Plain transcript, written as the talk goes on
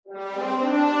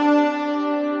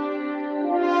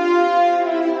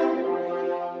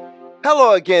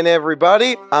Hello again,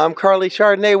 everybody. I'm Carly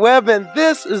Chardonnay Webb, and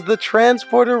this is the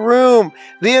Transporter Room,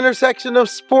 the intersection of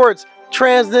sports,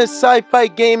 transness, sci-fi,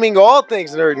 gaming, all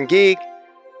things nerd and geek,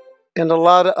 and a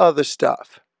lot of other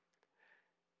stuff.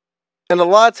 And a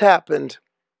lot's happened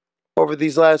over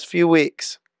these last few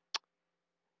weeks.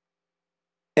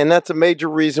 And that's a major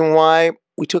reason why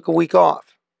we took a week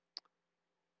off.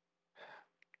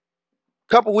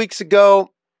 A couple weeks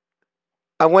ago,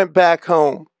 I went back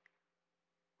home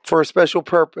for a special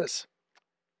purpose.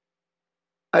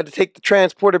 I had to take the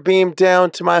transporter beam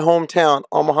down to my hometown,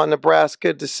 Omaha,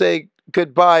 Nebraska, to say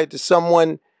goodbye to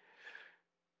someone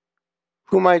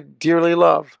whom I dearly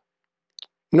love.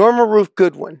 Norma Ruth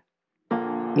Goodwin,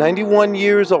 91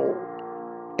 years old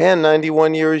and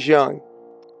 91 years young.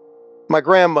 My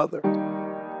grandmother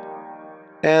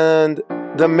and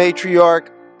the matriarch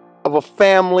of a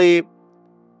family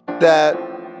that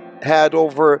had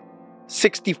over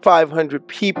 6,500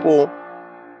 people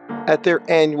at their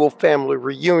annual family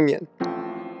reunion.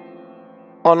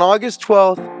 On August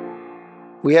 12th,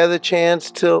 we had the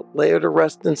chance to lay her to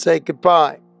rest and say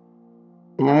goodbye.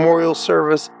 A memorial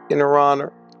service in her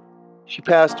honor. She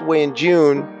passed away in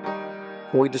June,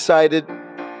 and we decided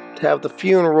to have the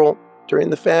funeral during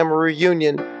the family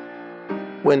reunion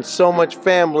when so much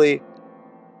family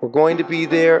were going to be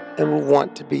there and will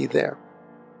want to be there.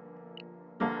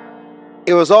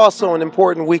 It was also an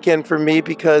important weekend for me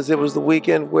because it was the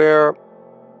weekend where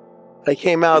I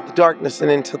came out of the darkness and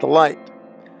into the light.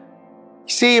 You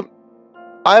see,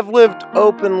 I've lived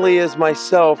openly as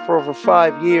myself for over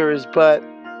 5 years, but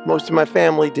most of my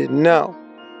family didn't know.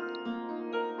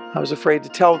 I was afraid to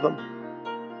tell them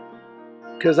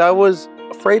because I was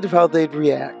afraid of how they'd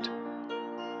react.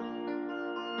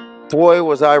 Boy,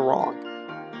 was I wrong.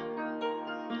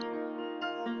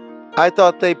 I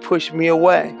thought they'd push me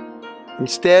away.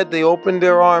 Instead, they opened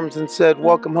their arms and said,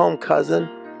 "Welcome home, cousin.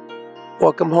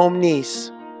 Welcome home,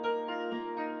 niece.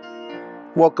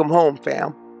 Welcome home,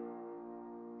 fam."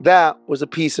 That was a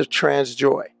piece of trans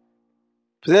joy.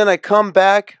 But then I come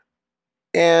back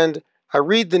and I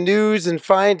read the news and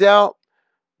find out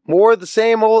more of the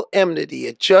same old enmity.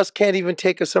 It just can't even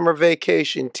take a summer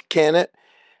vacation, can it?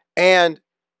 And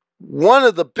one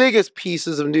of the biggest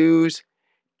pieces of news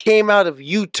came out of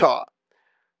Utah.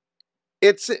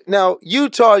 Now,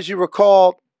 Utah, as you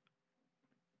recall,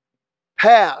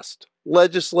 passed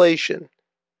legislation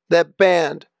that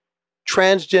banned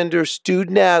transgender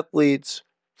student athletes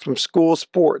from school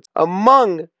sports.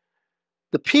 Among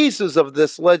the pieces of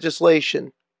this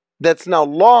legislation that's now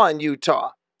law in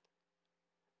Utah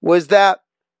was that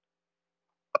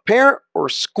a parent or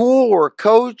school or a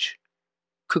coach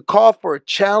could call for a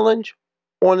challenge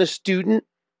on a student,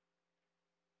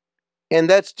 and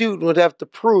that student would have to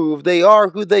prove they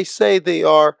are who they say they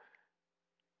are,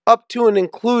 up to and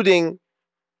including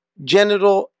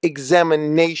genital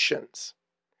examinations.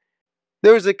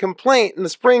 There was a complaint in the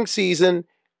spring season,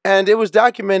 and it was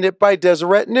documented by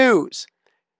Deseret News.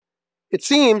 It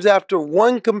seems after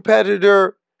one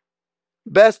competitor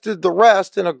bested the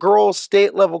rest in a girls'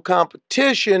 state-level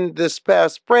competition this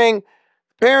past spring,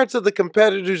 parents of the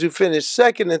competitors who finished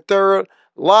second and third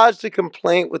lodged a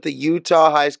complaint with the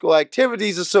Utah High School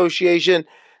Activities Association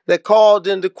that called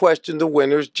into question the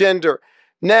winner's gender.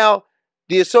 Now,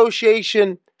 the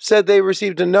association said they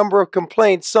received a number of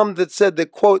complaints, some that said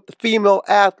that, quote, the female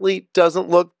athlete doesn't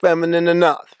look feminine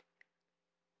enough.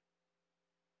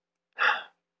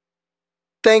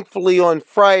 Thankfully, on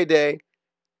Friday,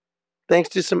 thanks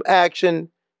to some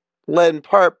action led in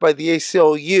part by the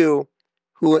ACLU,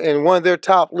 who, and one of their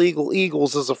top legal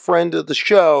eagles is a friend of the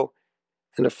show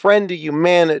and a friend of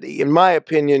humanity, in my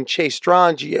opinion, Chase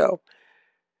Strangio,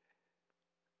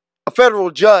 a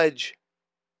federal judge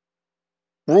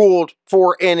ruled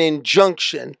for an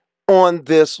injunction on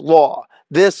this law.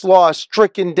 This law is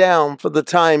stricken down for the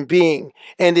time being,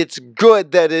 and it's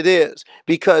good that it is,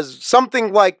 because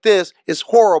something like this is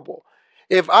horrible.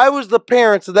 If I was the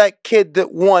parents of that kid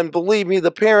that won, believe me,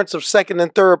 the parents of second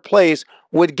and third place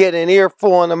would get an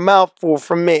earful and a mouthful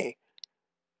from me.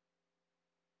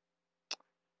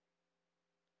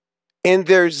 In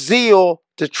their zeal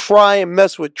to try and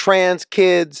mess with trans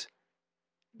kids,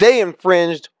 they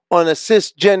infringed on a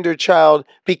cisgender child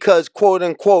because, quote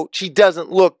unquote, she doesn't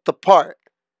look the part.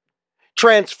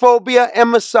 Transphobia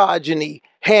and misogyny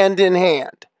hand in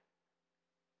hand.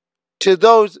 To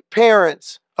those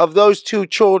parents of those two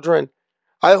children,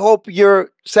 I hope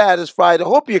you're satisfied. I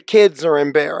hope your kids are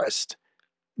embarrassed.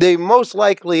 They most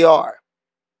likely are.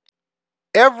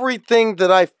 Everything that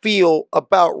I feel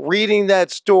about reading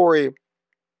that story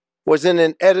was in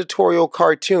an editorial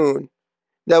cartoon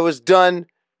that was done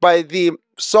by the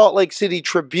Salt Lake City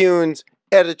Tribune's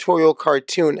editorial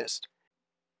cartoonist.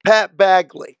 Pat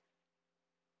Bagley,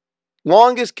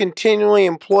 longest continually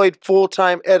employed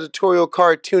full-time editorial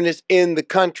cartoonist in the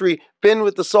country, been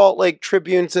with the Salt Lake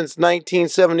Tribune since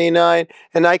 1979,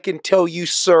 and I can tell you,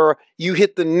 sir, you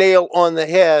hit the nail on the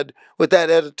head with that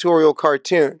editorial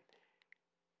cartoon.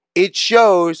 It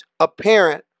shows a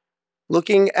parent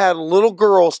looking at a little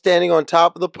girl standing on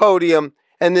top of the podium,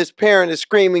 and this parent is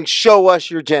screaming, "Show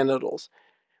us your genitals."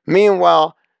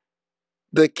 Meanwhile,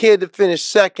 the kid that finished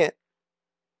second,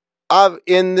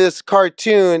 in this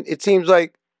cartoon, it seems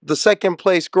like the second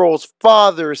place girl's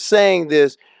father is saying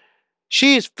this.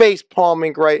 She's face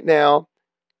palming right now.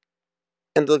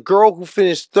 And the girl who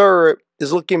finished third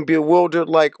is looking bewildered,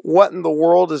 like, what in the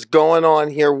world is going on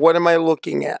here? What am I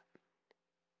looking at?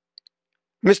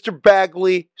 Mr.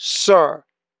 Bagley, sir,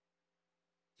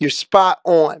 you're spot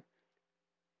on.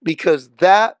 Because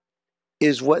that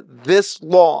is what this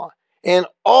law and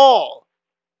all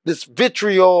this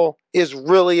vitriol is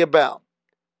really about.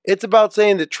 It's about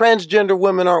saying that transgender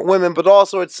women aren't women, but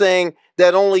also it's saying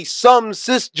that only some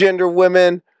cisgender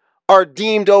women are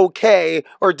deemed okay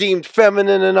or deemed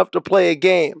feminine enough to play a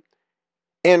game.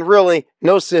 And really,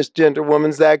 no cisgender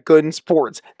woman's that good in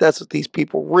sports. That's what these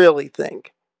people really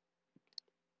think.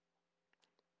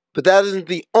 But that isn't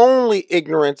the only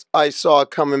ignorance I saw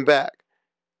coming back.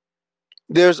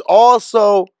 There's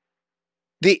also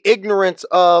the ignorance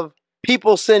of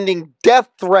people sending death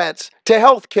threats to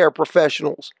healthcare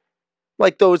professionals,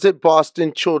 like those at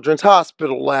Boston Children's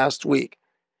Hospital last week.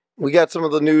 We got some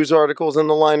of the news articles and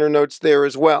the liner notes there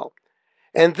as well.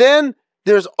 And then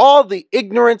there's all the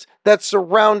ignorance that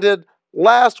surrounded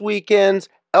last weekend's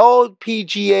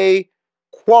LPGA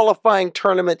qualifying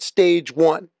tournament stage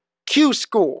 1, Q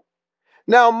School.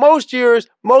 Now, most years,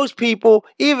 most people,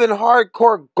 even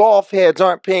hardcore golf heads,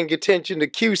 aren't paying attention to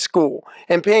Q School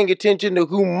and paying attention to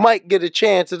who might get a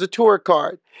chance at a tour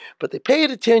card. But they paid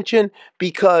attention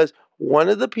because one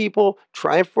of the people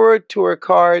trying for a tour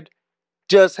card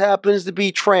just happens to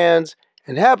be trans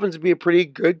and happens to be a pretty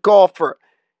good golfer.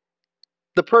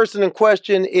 The person in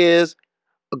question is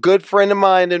a good friend of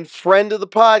mine and friend of the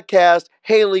podcast,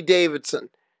 Haley Davidson.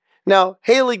 Now,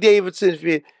 Haley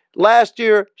Davidson, last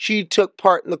year, she took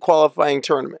part in the qualifying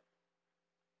tournament.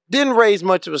 Didn't raise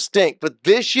much of a stink, but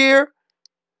this year,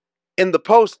 in the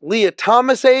post-Leah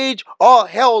Thomas age, all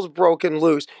hell's broken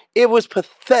loose. It was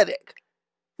pathetic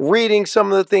reading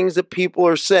some of the things that people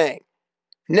are saying.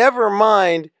 Never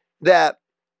mind that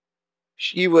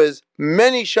she was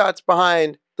many shots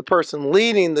behind the person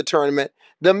leading the tournament.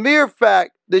 The mere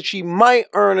fact that she might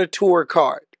earn a tour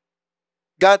card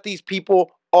got these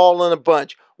people all in a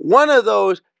bunch. One of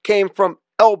those came from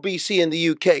LBC in the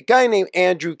UK, a guy named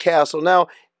Andrew Castle. Now,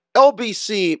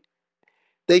 LBC,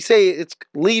 they say it's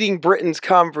leading Britain's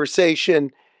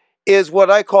conversation, is what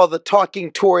I call the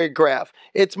talking Torygraph.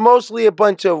 It's mostly a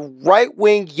bunch of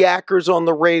right-wing yackers on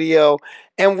the radio,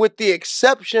 and with the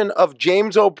exception of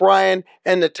James O'Brien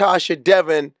and Natasha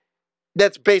Devon,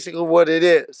 that's basically what it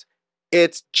is.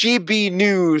 It's GB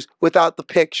News without the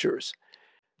pictures.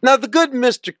 Now, the good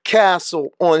Mr.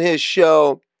 Castle on his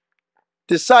show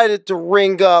decided to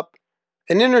ring up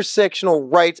an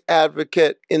intersectional rights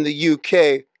advocate in the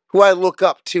UK who I look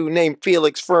up to, named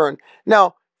Felix Fern.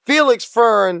 Now, Felix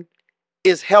Fern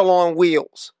is hell on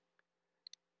wheels.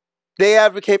 They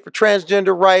advocate for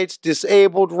transgender rights,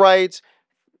 disabled rights.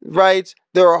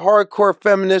 They're a hardcore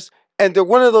feminist, and they're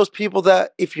one of those people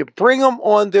that if you bring them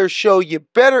on their show, you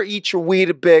better eat your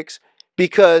Weetabix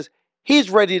because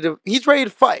he's ready to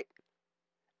fight.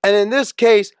 And in this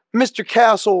case, Mr.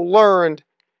 Castle learned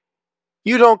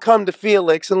you don't come to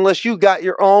Felix unless you got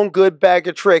your own good bag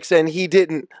of tricks, and he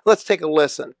didn't. Let's take a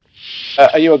listen.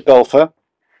 Are you a golfer?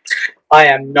 I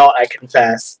am not, I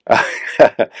confess.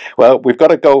 Well, we've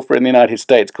got a golfer in the United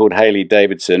States called Haley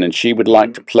Davidson, and she would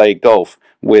like to play golf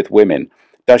with women.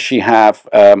 Does she have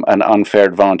an unfair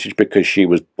advantage because she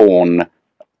was born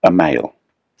a male?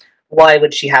 Why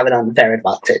would she have an unfair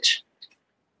advantage?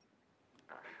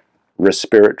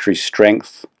 Respiratory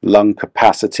strength, lung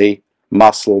capacity,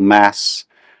 muscle mass.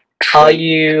 Are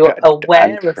you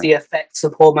aware of the effects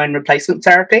of hormone replacement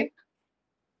therapy?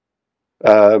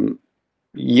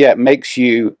 Yeah, it makes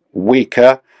you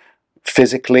weaker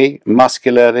physically,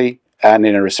 muscularly, and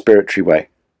in a respiratory way.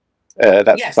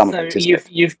 That's yes, some so of it,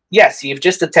 you've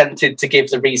just attempted to give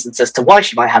the reasons as to why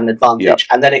she might have an advantage,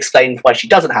 and then explained why she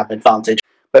doesn't have an advantage.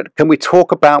 But can we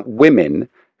talk about women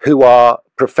who are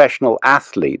professional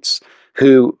athletes,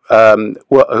 who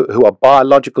are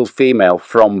biological female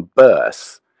from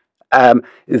birth,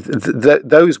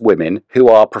 those women who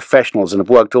are professionals and have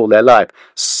worked all their life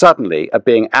suddenly are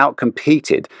being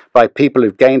outcompeted by people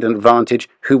who've gained an advantage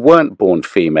who weren't born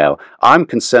female. I'm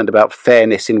concerned about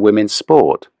fairness in women's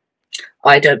sport.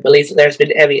 I don't believe that there's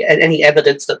been any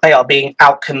evidence that they are being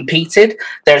outcompeted.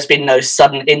 There's been no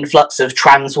sudden influx of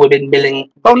trans women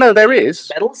milling. Oh no, there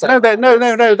is. Medals. No,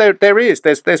 there is.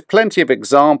 There's plenty of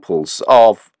examples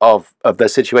of the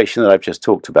situation that I've just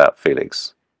talked about,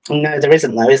 Felix. No, there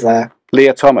isn't, though, is there?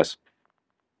 Leah Thomas,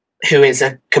 who is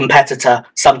a competitor.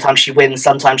 Sometimes she wins,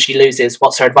 sometimes she loses.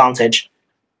 What's her advantage?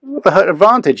 her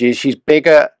advantage is she's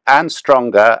bigger and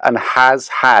stronger and has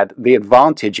had the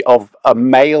advantage of a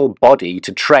male body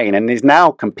to train and is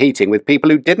now competing with people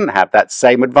who didn't have that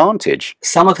same advantage.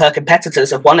 Some of her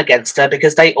competitors have won against her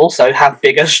because they also have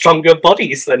bigger, stronger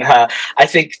bodies than her. I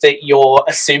think that you're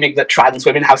assuming that trans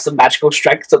women have some magical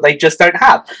strength that they just don't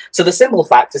have. So the simple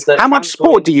fact is that... How much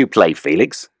sport do you play,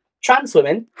 Felix? Trans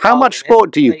women... How much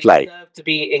sport do you play? They deserve to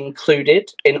be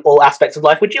included in all aspects of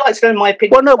life. Would you like to know my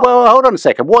opinion? Well, hold on a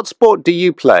second. What sport do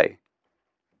you play?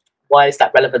 Why is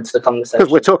that relevant to the conversation?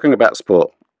 Because we're talking about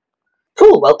sport.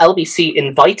 Cool. Well, LBC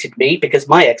invited me because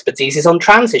my expertise is on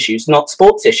trans issues, not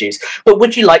sports issues. But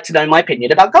would you like to know my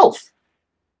opinion about golf?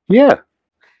 Yeah.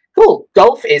 Cool.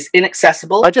 Golf is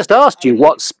inaccessible. I just asked you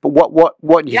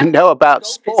what you know about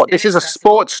sport. This is a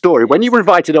sports story. When you were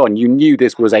invited on, you knew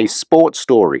this was a sports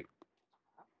story.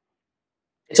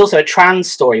 It's also a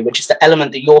trans story, which is the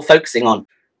element that you're focusing on.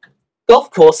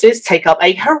 Golf courses take up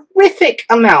a horrific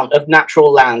amount of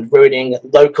natural land, ruining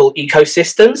local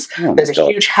ecosystems. There's a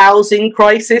huge housing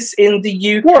crisis in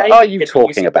the UK. What are you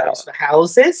talking about? For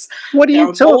houses. What are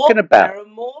you talking about? There are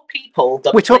more people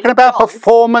that we're talking about golf.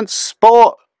 Performance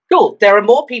sport. Cool. There are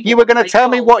more people. You were going to tell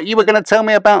me what you were going to tell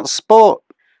me about sport.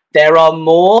 There are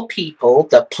more people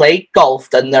that play golf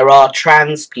than there are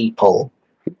trans people.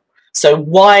 So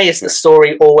why is the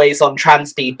story always on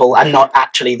trans people and not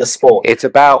actually the sport? It's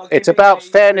about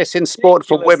fairness in sport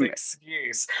for women.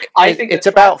 Excuse. I think it's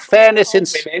about fairness in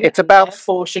women. It's about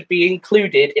therefore should be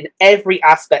included in every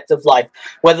aspect of life,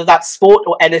 whether that's sport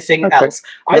or anything else.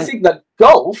 I think that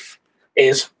golf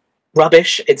is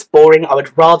rubbish. It's boring. I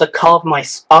would rather carve my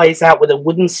eyes out with a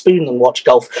wooden spoon than watch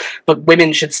golf. But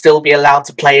women should still be allowed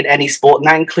to play in any sport, and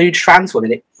that includes trans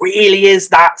women. It really is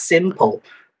that simple.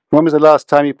 When was the last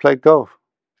time you played golf?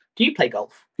 Do you play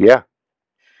golf? Yeah.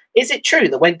 Is it true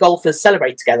that when golfers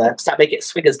celebrate together, does that make it a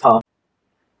swingers party?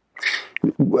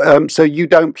 So you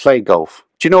don't play golf.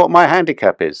 Do you know what my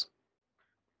handicap is?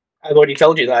 I've already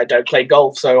told you that I don't play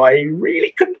golf, so I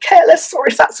really couldn't care less. Or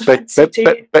if that's offensive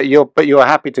to you. But you're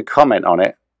happy to comment on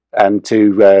it and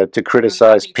to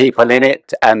criticise people in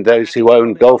it and those who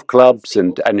own golf clubs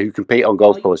and who compete on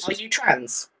golf courses. Are you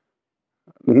trans?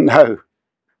 No.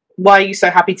 Why are you so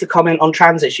happy to comment on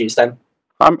trans issues then?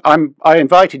 I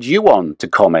invited you on to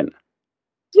comment.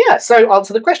 Yeah, so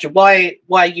answer the question. Why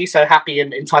are you so happy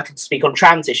and entitled to speak on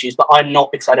trans issues, but I'm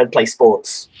not because I don't play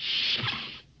sports?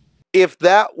 If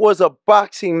that was a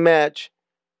boxing match,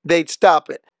 they'd stop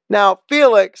it. Now,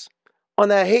 Felix, on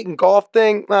that hating golf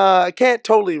thing, I can't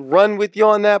totally run with you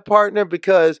on that, partner,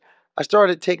 because I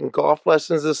started taking golf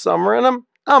lessons this summer, and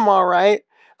I'm all right.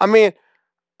 I mean,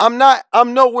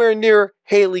 I'm nowhere near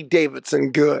Haley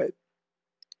Davidson good.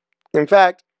 In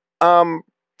fact, I'm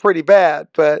pretty bad,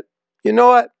 but you know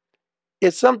what?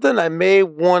 It's something I may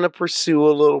want to pursue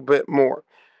a little bit more.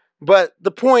 But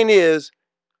the point is,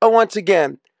 once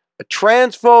again, a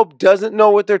transphobe doesn't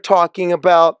know what they're talking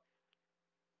about,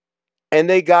 and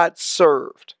they got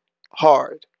served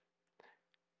hard.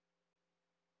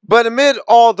 But amid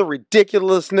all the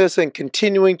ridiculousness and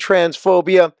continuing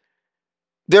transphobia,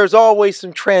 there's always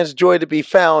some trans joy to be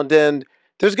found, and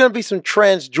there's going to be some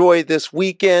trans joy this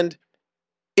weekend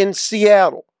in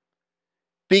Seattle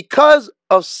because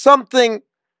of something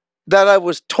that I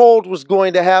was told was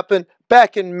going to happen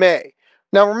back in May.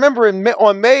 Now, remember,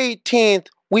 on May 18th,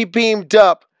 we beamed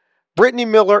up Brittany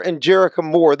Miller and Jerica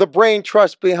Moore, the brain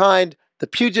trust behind the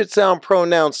Puget Sound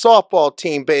Pronoun softball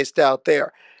team based out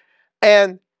there.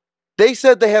 And they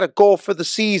said they had a goal for the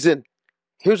season.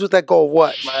 Here's what that goal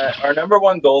was. Our number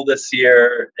one goal this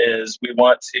year is we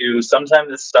want to, sometime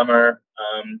this summer,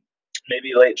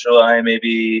 maybe late July,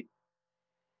 maybe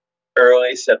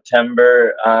early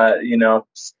September,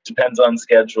 depends on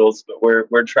schedules, but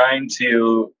we're trying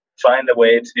to find a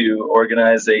way to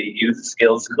organize a youth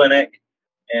skills clinic.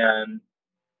 And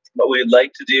what we'd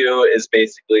like to do is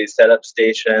basically set up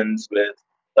stations with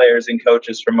players and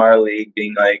coaches from our league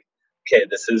being like, okay,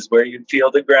 this is where you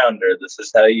field a grounder. This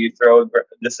is how you throw a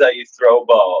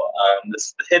ball. This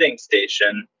is the hitting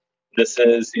station. This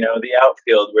is, the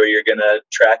outfield where you're going to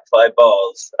track fly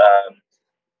balls.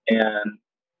 And,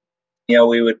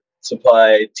 we would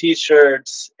supply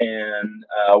T-shirts and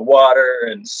water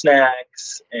and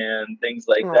snacks and things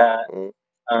like that.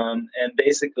 And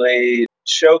basically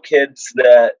show kids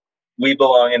that we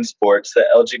belong in sports, that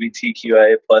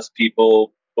LGBTQIA plus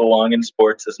people belong in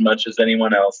sports as much as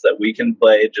anyone else, that we can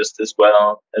play just as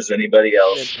well as anybody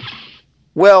else.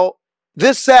 Well,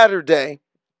 this Saturday,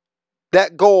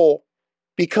 that goal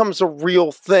becomes a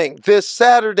real thing. This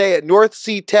Saturday at North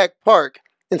Sea Tech Park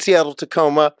in Seattle,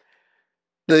 Tacoma,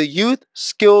 the Youth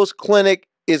Skills Clinic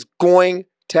is going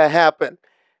to happen.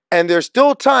 And there's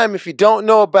still time, if you don't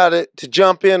know about it, to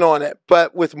jump in on it.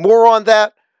 But with more on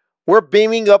that, we're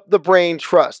beaming up the Brain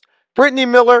Trust. Brittany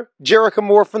Miller, Jerica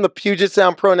Moore from the Puget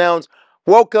Sound Pronouns,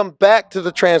 welcome back to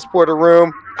the Transporter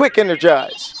Room. Quick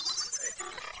energize.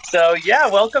 So,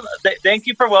 welcome. Thank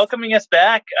you for welcoming us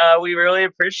back. We really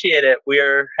appreciate it.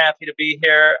 We're happy to be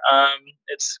here.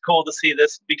 It's cool to see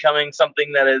this becoming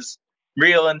something that is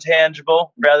real and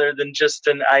tangible rather than just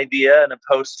an idea and a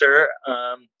poster.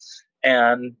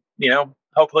 And,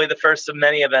 hopefully the first of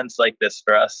many events like this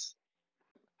for us.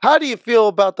 How do you feel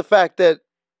about the fact that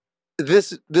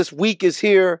this week is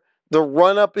here, the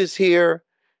run-up is here,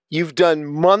 you've done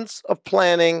months of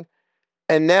planning,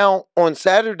 and now on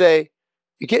Saturday,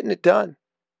 you're getting it done?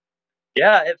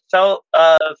 Yeah, it felt,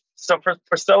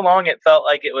 for so long, it felt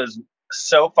like it was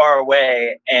so far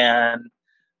away, and,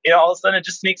 all of a sudden it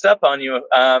just sneaks up on you.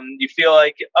 You feel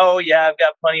like, oh yeah, I've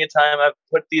got plenty of time, I've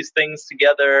put these things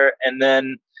together, and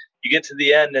then you get to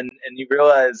the end and you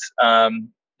realize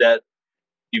that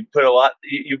you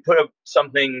put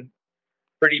something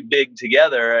pretty big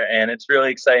together, and it's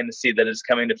really exciting to see that it's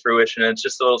coming to fruition. It's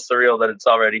just a little surreal that it's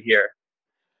already here.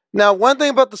 Now, one thing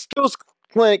about the Skills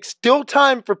Clinic, still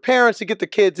time for parents to get the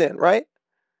kids in, right?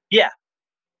 Yeah,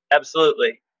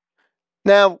 absolutely.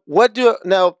 Now,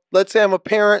 let's say I'm a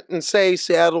parent in, say,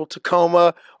 Seattle,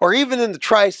 Tacoma, or even in the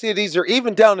Tri-Cities, or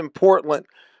even down in Portland.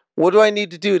 What do I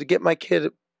need to do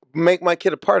to make my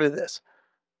kid a part of this?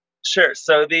 Sure.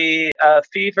 So the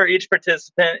fee for each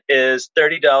participant is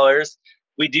 $30.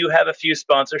 We do have a few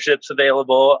sponsorships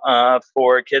available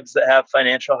for kids that have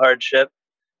financial hardship.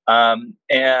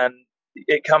 And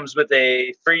it comes with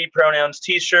a free pronouns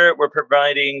T-shirt. We're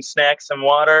providing snacks and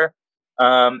water.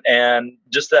 And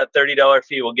just that $30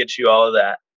 fee will get you all of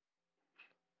that.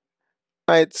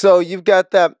 All right. So you've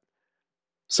got that.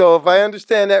 So if I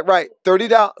understand that right,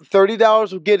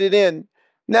 $30 will get it in.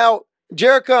 Now,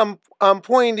 Jerica, I'm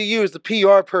pointing to you as the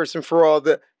PR person for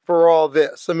all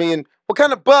this. I mean, what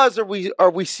kind of buzz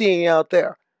are we seeing out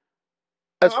there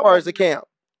as far as the camp?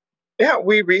 Yeah,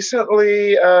 we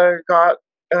recently got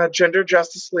Gender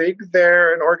Justice League.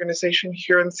 They're an organization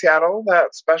here in Seattle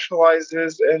that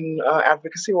specializes in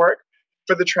advocacy work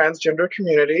for the transgender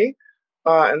community.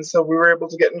 And so we were able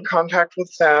to get in contact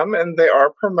with them, and they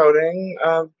are promoting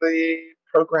the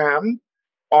program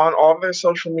on all of their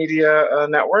social media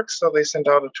networks. So they sent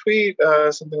out a tweet,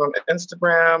 something on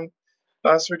Instagram.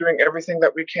 So we're doing everything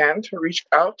that we can to reach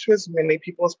out to as many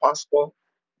people as possible.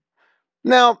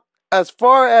 Now, as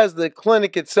far as the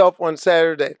clinic itself on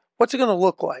Saturday, what's it going to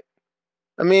look like?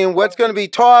 I mean, what's going to be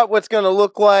taught? What's going to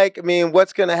look like? I mean,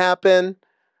 what's going to happen?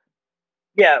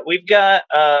 Yeah, we've got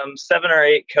 7 or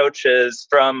 8 coaches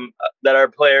that are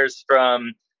players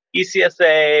from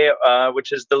ECSA,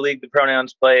 which is the league the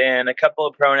pronouns play in, a couple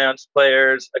of pronouns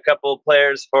players, a couple of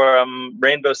players from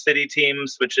Rainbow City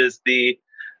Teams, which is the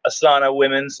Asana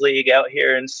Women's League out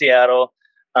here in Seattle.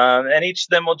 And each of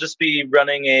them will just be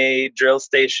running a drill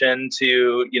station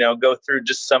to, go through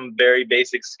just some very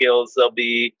basic skills. They'll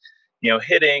be,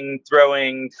 hitting,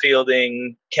 throwing,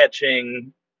 fielding,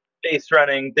 catching, base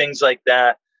running, things like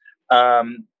that.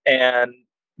 And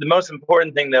the most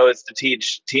important thing, though, is to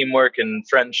teach teamwork and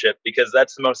friendship, because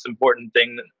that's the most important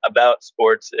thing about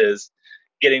sports is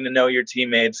getting to know your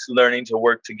teammates, learning to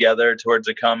work together towards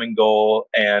a common goal,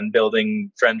 and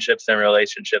building friendships and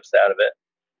relationships out of it.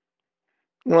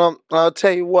 Well, I'll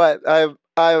tell you what, I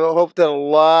hope that a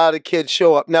lot of kids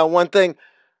show up. Now, one thing,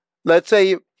 let's say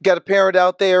you got a parent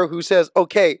out there who says,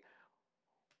 okay,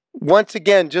 once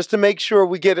again, just to make sure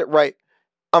we get it right,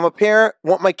 I'm a parent,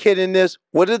 want my kid in this.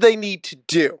 What do they need to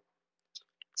do?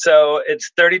 So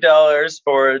it's $30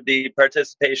 for the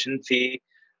participation fee.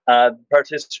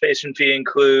 Participation fee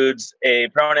includes a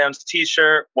pronouns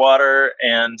T-shirt, water,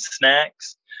 and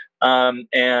snacks.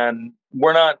 And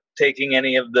we're not taking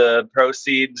any of the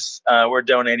proceeds. We're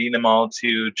donating them all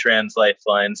to Trans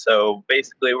Lifeline. So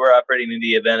basically, we're operating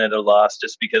the event at a loss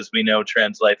just because we know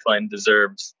Trans Lifeline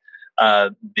deserves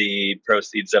the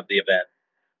proceeds of the event.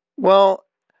 Well,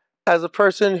 as a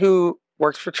person who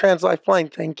works for Trans Lifeline,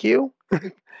 thank you.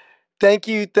 Thank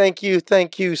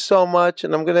you so much.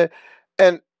 And I'm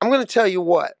gonna tell you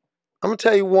what.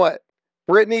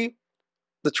 Brittany,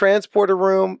 the transporter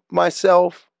room,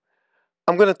 myself,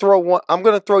 I'm gonna throw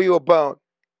you a bone.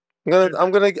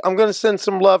 I'm gonna send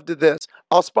some love to this.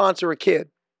 I'll sponsor a kid.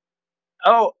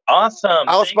 Oh, awesome.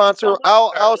 I'll sponsor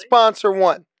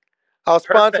one. I'll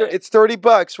sponsor. Perfect. It's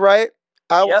 $30, right?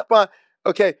 I will Yep.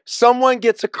 Okay, someone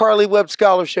gets a Carly Webb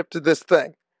scholarship to this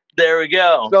thing. There we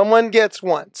go. Someone gets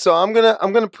one. So I'm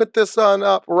gonna put this on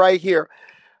up right here.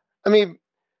 I mean,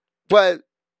 but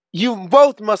you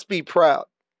both must be proud.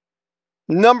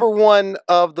 Number one,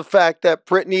 of the fact that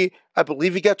Brittany, I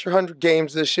believe you got your 100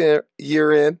 games this year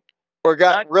in, or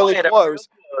got really close.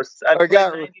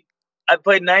 I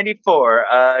played 94.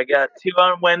 I got 2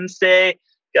 on Wednesday,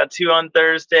 got 2 on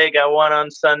Thursday, got 1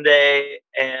 on Sunday,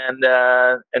 and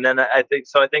then I think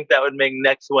that would make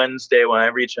next Wednesday when I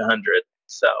reach 100.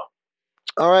 So.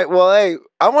 All right. Well, hey,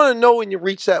 I want to know when you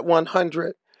reach that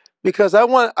 100, because I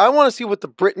want to see what the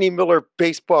Brittany Miller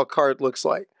baseball card looks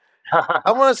like.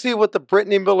 I want to see what the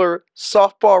Brittany Miller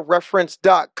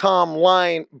softballreference.com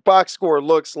line box score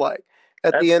looks like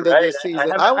at the end of this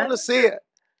season. I want to see it.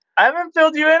 I haven't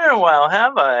filled you in a while,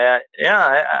 have I?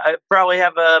 I probably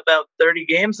have about 30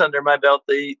 games under my belt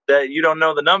that you don't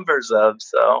know the numbers of.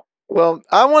 So. Well,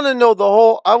 I want to know the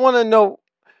whole. I want to know.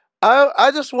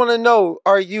 I just want to know.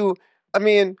 Are you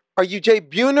Jay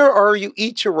Buhner or are you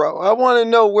Ichiro? I want to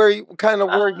know where you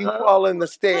fall in the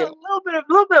scale. A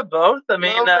little bit of both. I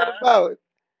mean,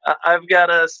 I've got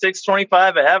a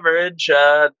 625 average,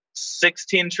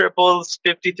 16 triples,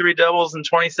 53 doubles, and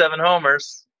 27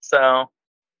 homers. So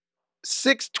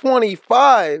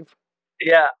 625.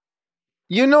 Yeah.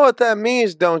 You know what that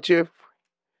means, don't you?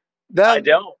 I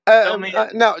don't.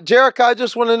 Now, Jarek, I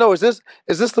just want to know: is this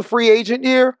the free agent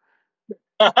year?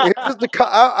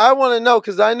 I want to know,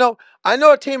 because I know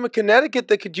a team in Connecticut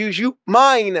that could use you.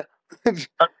 Mine.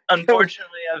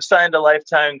 Unfortunately, I've signed a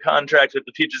lifetime contract with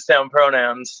the Puget Sound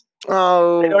Pronouns.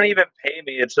 Oh. They don't even pay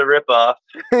me. It's a ripoff.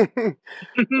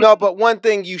 No, but one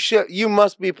thing you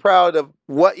must be proud of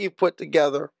what you put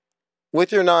together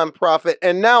with your nonprofit,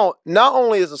 and now not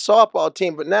only as a softball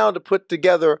team, but now to put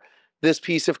together this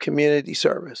piece of community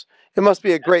service. It must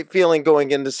be a great feeling going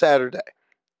into Saturday.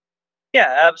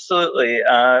 Yeah, absolutely.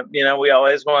 We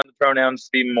always want the Pronouns to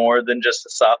be more than just a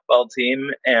softball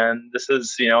team, and this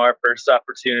is, our first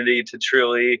opportunity to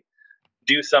truly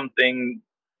do something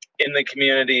in the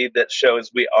community that shows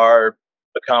we are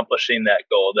accomplishing that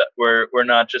goal. That we're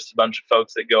not just a bunch of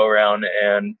folks that go around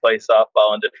and play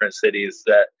softball in different cities.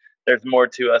 That there's more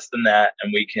to us than that,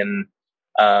 and we can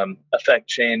affect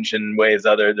change in ways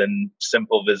other than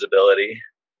simple visibility.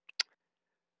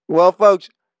 Well, folks,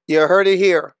 you heard it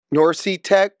here. North Sea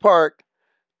Tech Park,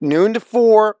 noon to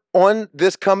 4 on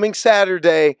this coming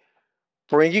Saturday.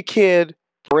 Bring your kid,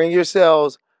 bring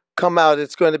yourselves, come out.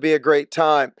 It's going to be a great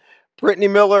time. Brittany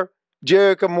Miller,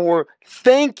 Jerica Moore,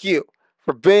 thank you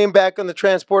for being back in the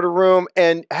transporter room,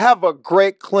 and have a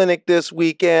great clinic this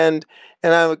weekend.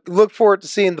 And I look forward to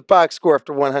seeing the box score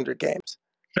after 100 games.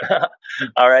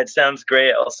 All right, sounds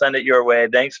great. I'll send it your way.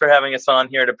 Thanks for having us on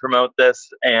here to promote this.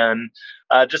 And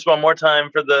just one more time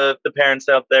for the parents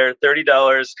out there,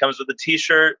 $30 comes with a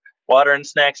t-shirt, water and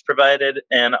snacks provided,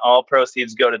 and all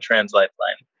proceeds go to Trans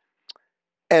Lifeline.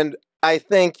 And I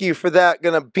thank you for that.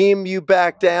 Going to beam you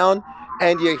back down.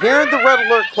 And you're hearing the red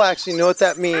alert clacks. You know what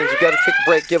that means. You got to take a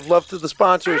break, give love to the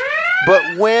sponsors.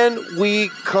 But when we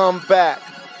come back,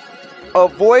 a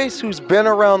voice who's been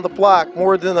around the block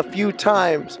more than a few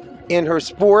times in her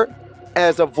sport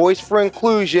as a voice for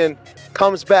inclusion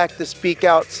comes back to speak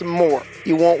out some more.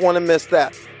 You won't want to miss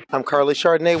that. I'm Carly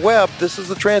Chardonnay Webb. This is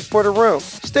the Transporter Room.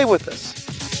 Stay with us.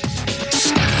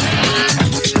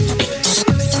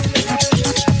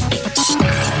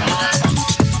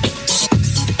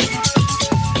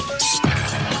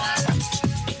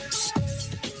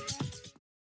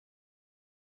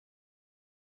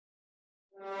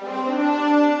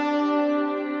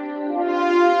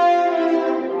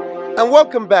 And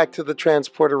welcome back to the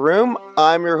Transporter Room.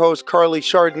 I'm your host, Carly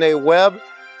Chardonnay Webb.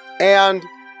 And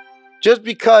just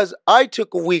because I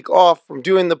took a week off from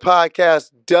doing the podcast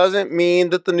doesn't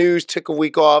mean that the news took a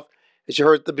week off, as you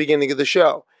heard at the beginning of the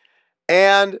show.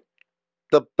 And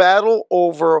the battle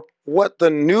over what the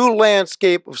new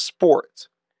landscape of sports,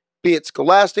 be it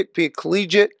scholastic, be it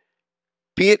collegiate,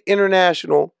 be it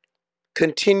international,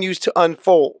 continues to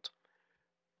unfold.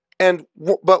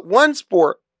 But one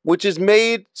sport which has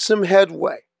made some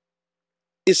headway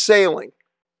is sailing.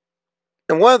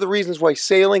 And one of the reasons why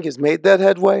sailing has made that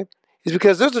headway is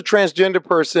because there's a transgender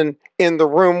person in the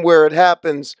room where it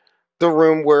happens, the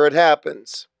room where it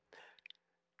happens.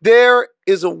 There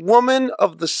is a woman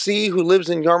of the sea who lives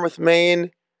in Yarmouth,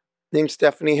 Maine, named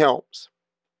Stephanie Helms.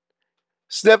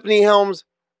 Stephanie Helms,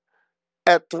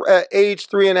 at age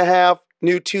 3.5,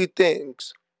 knew two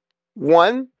things.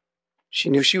 One, she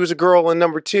knew she was a girl, and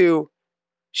number two,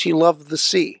 she loved the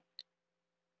sea.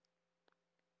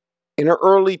 In her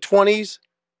early 20s,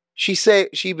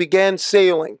 she began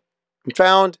sailing and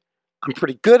found, I'm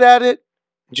pretty good at it,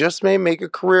 just may make a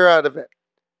career out of it.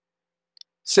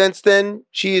 Since then,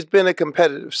 she has been a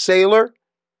competitive sailor.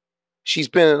 She's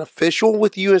been an official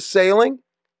with U.S. Sailing.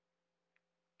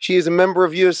 She is a member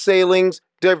of U.S. Sailing's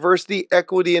Diversity,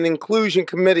 Equity, and Inclusion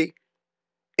Committee,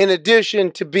 in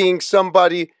addition to being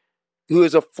somebody who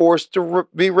is a force to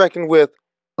be reckoned with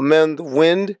among the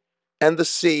wind and the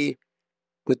sea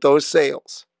with those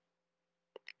sails.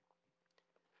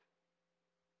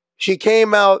 She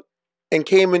came out and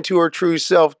came into her true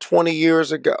self 20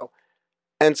 years ago.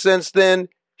 And since then,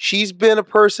 she's been a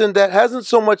person that hasn't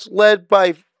so much led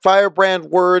by firebrand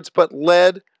words, but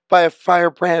led by a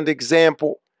firebrand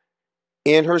example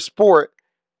in her sport.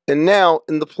 And now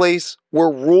in the place where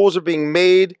rules are being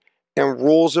made and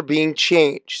rules are being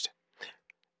changed.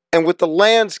 And with the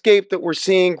landscape that we're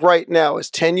seeing right now, as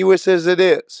tenuous as it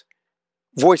is,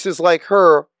 voices like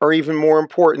her are even more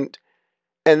important.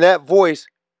 And that voice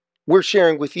we're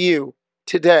sharing with you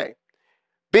today.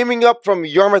 Beaming up from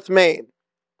Yarmouth, Maine,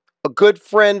 a good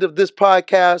friend of this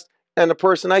podcast and a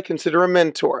person I consider a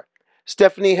mentor.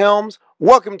 Stephanie Helms,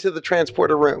 welcome to the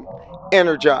Transporter Room.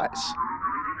 Energize.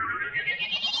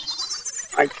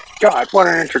 My God, what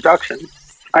an introduction.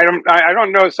 I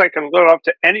don't know if I can live up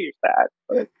to any of that,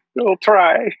 but we'll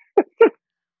try.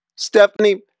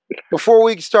 Stephanie, before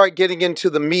we start getting into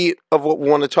the meat of what we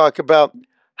want to talk about,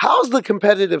 how's the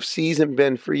competitive season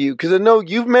been for you? Because I know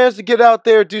you've managed to get out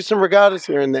there, do some regattas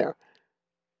here and there.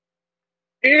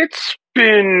 It's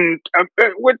been,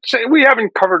 we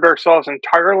haven't covered ourselves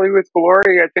entirely with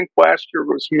glory. I think last year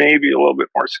was maybe a little bit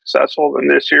more successful than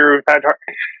this year. We've had a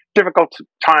difficult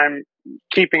time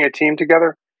keeping a team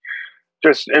together,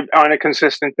 just on a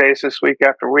consistent basis week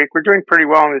after week. We're doing pretty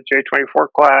well in the J24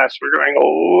 class. We're doing a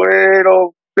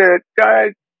little bit,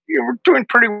 we're doing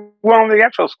pretty well in the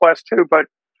Etchells class too, but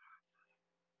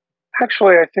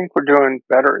actually I think we're doing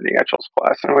better in the Etchells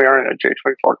class than we are in the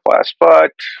J24 class.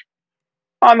 But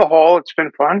on the whole, it's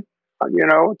been fun.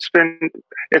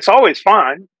 It's always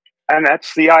fun, and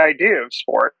that's the idea of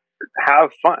sport.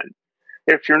 Have fun.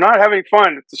 If you're not having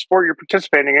fun at the sport you're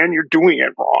participating in, you're doing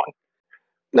it wrong.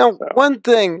 Now, one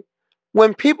thing,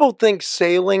 when people think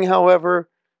sailing, however,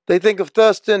 they think of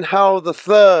Thurston Howell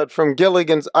III from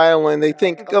Gilligan's Island. They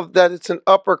think of that it's an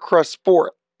upper crust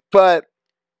sport. But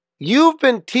you've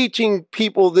been teaching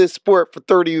people this sport for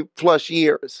 30 plus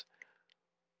years.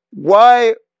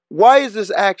 Why is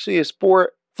this actually a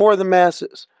sport for the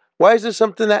masses? Why is this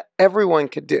something that everyone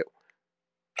could do?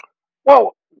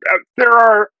 Well, there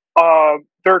are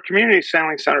community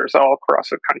sailing centers all across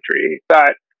the country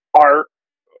that are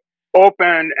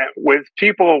open with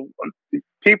people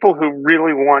who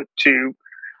really want to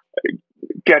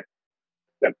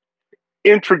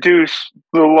introduce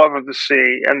the love of the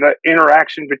sea and the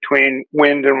interaction between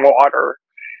wind and water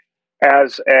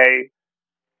as a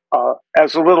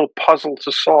little puzzle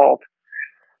to solve.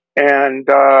 And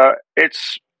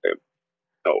it's,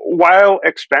 while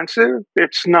expensive,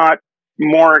 it's not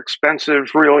more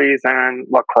expensive really than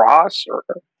lacrosse or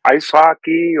ice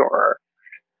hockey or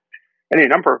any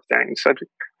number of things.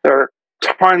 There are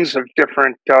tons of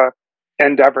different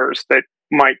endeavors that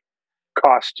might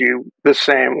cost you the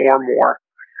same or more.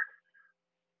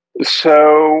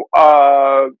 So,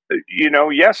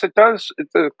 yes, it does.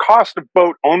 The cost of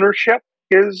boat ownership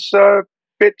is a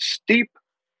bit steep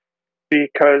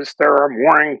because there are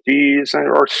mooring fees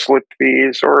or slip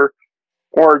fees or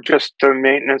just the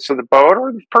maintenance of the boat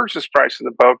or the purchase price of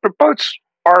the boat. But boats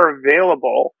are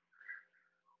available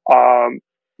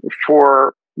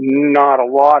for not a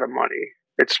lot of money.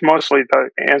 It's mostly the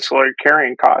ancillary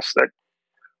carrying costs that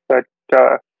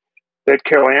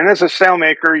kill you. And as a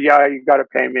sailmaker, you got to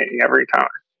pay me every now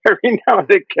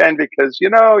and again because you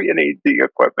need the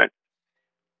equipment.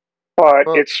 But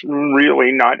it's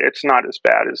really not. It's not as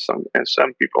bad as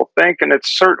some people think, and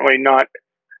it's certainly not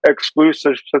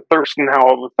exclusive to Thurston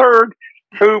Howell III,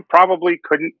 who probably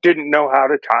didn't know how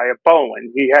to tie a bow,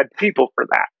 and he had people for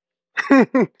that.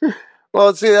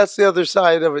 Well, see, that's the other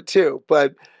side of it too.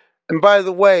 And by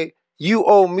the way, you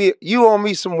owe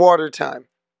me some water time.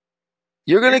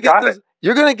 You're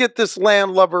gonna get this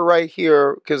landlubber right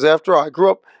here because after all, I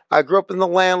grew up in the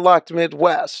landlocked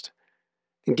Midwest,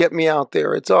 and get me out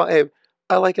there. It's all.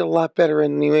 I like it a lot better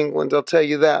in New England. I'll tell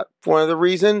you that. One of the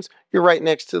reasons, you're right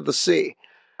next to the sea.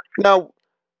 Now,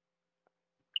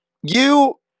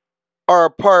 you are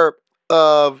a part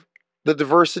of the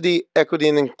diversity, equity,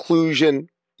 and inclusion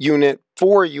unit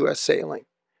for U.S. Sailing.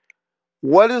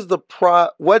 What's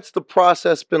the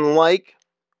process been like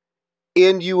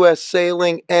in U.S.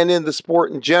 Sailing and in the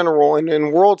sport in general, and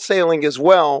in world sailing as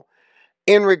well,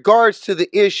 in regards to the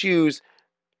issues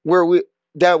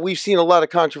that we've seen a lot of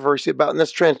controversy about, and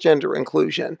that's transgender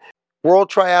inclusion? World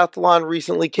Triathlon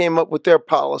recently came up with their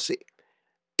policy.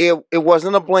 It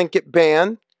wasn't a blanket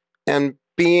ban, and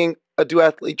being a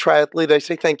duathlete, triathlete, I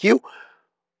say thank you,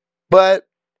 but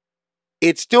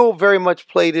it still very much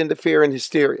played into fear and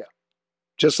hysteria.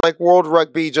 Just like World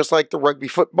Rugby, just like the Rugby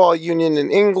Football Union in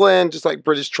England, just like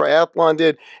British Triathlon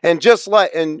did, and just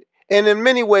like and in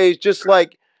many ways, just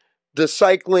like the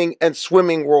cycling and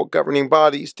swimming world governing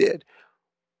bodies did.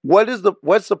 What's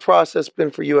the process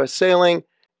been for U.S. Sailing,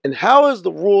 and how has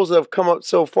the rules that have come up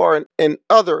so far in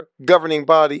other governing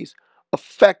bodies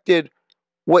affected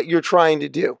what you're trying to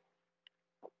do?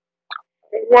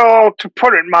 Well, to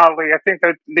put it mildly, I think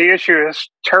that the issue is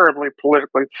terribly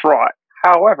politically fraught.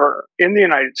 However, in the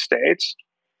United States,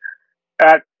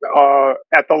 at the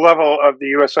level of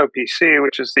the USOPC,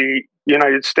 which is the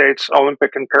United States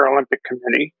Olympic and Paralympic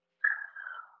Committee,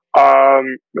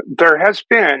 there has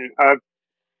been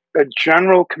a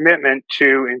general commitment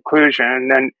to inclusion,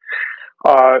 and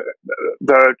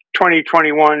the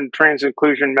 2021 Trans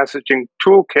Inclusion Messaging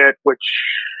Toolkit, which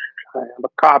I have a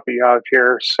copy of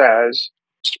here, says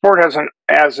sport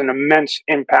has an immense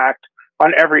impact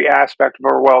on every aspect of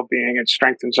our well-being. It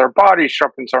strengthens our bodies,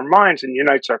 sharpens our minds, and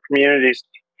unites our communities.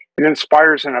 It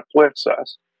inspires and uplifts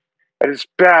us. At its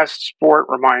best, sport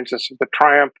reminds us of the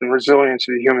triumph and resilience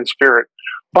of the human spirit.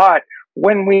 But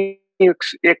when we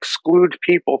exclude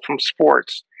people from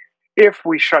sports, if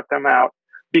we shut them out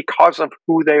because of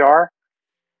who they are,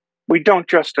 we don't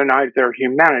just deny their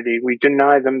humanity, we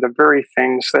deny them the very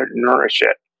things that nourish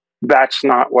it. That's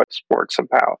not what sport's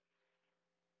about.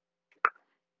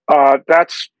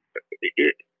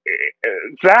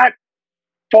 That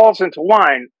falls into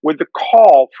line with the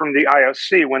call from the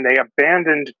IOC when they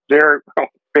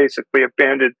basically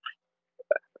abandoned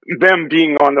them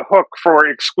being on the hook for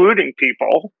excluding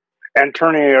people and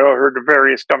turning it over to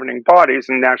various governing bodies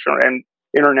and national and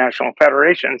international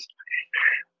federations,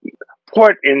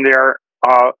 put in their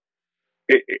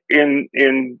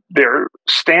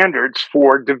standards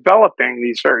for developing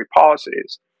these very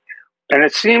policies. And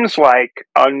it seems like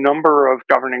a number of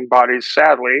governing bodies,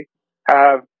 sadly,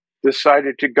 have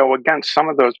decided to go against some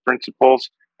of those principles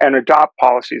and adopt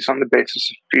policies on the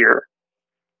basis of fear.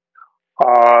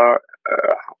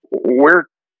 We're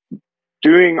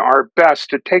doing our best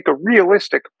to take a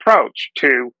realistic approach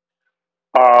to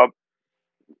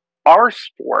our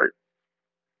sport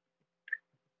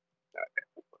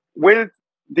with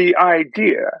the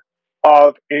idea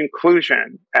of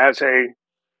inclusion as a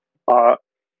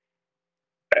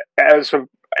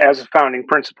founding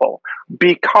principle,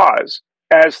 because,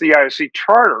 as the IOC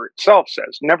Charter itself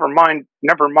says, never mind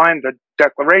the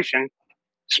Declaration,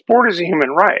 sport is a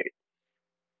human right.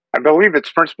 I believe it's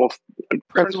Principle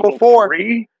 4.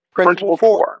 Three. Principle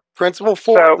 4. Principle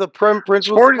 4. So, the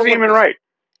principle. Sport is a human right.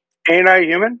 Ain't I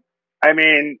human? I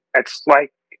mean, it's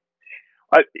like,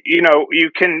 you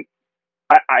can.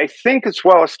 I think it's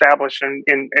well established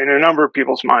in a number of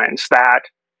people's minds that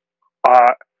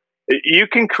you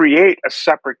can create a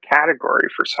separate category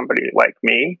for somebody like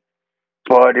me,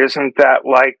 but isn't that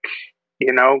like,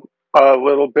 a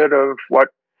little bit of what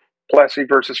Plessy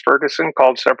versus Ferguson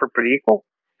called separate but equal?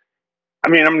 I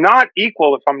mean, I'm not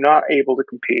equal if I'm not able to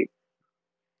compete.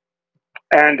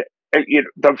 And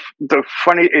the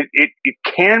funny, it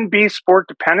can be sport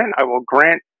dependent. I will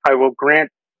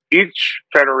grant each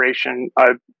federation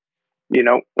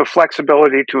the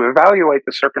flexibility to evaluate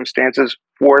the circumstances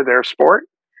for their sport.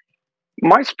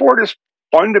 My sport is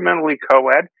fundamentally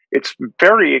co-ed. It's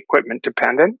very equipment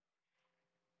dependent,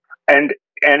 and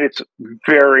it's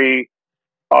very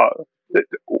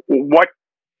what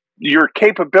your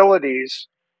capabilities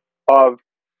of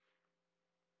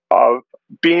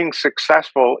being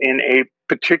successful in a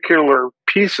particular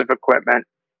piece of equipment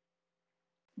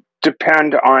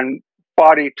depend on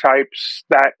body types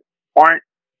that aren't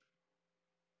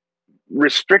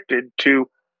restricted to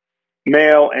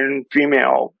male and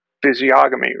female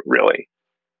physiognomy, really.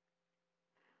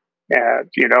 And,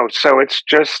 so it's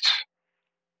just,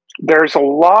 there's a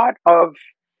lot of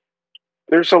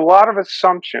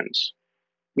assumptions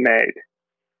made.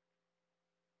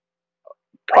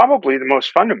 Probably the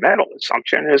most fundamental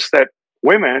assumption is that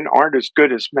women aren't as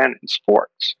good as men in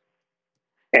sports.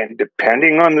 And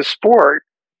depending on the sport,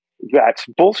 that's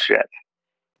bullshit.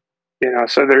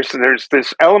 So there's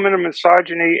this element of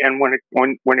misogyny, and when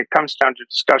it comes down to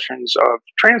discussions of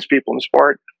trans people in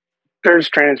sport, there's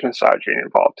trans misogyny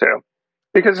involved too,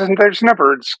 because there's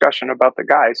never a discussion about the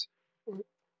guys.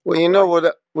 Well, you know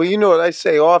what I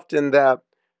say often, that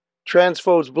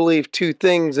transphobes believe two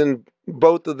things, and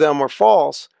both of them are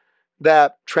false.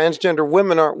 That transgender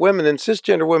women aren't women, and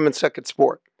cisgender women suck at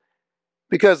sport.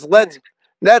 Because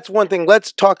that's one thing. I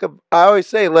always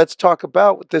say, let's talk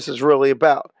about what this is really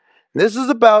about. This is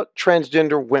about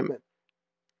transgender women.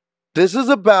 This is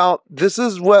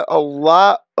what a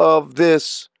lot of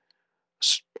this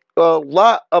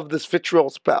vitriol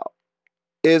is about.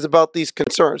 Is about these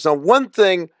concerns. Now, one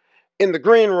thing in the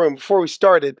green room before we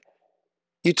started,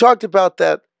 you talked about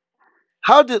that.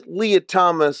 How did Lia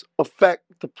Thomas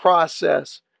affect the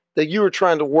process that you were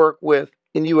trying to work with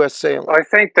in U.S. Sailing? I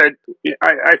think that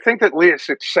Lia's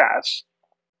success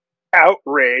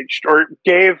outraged or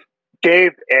gave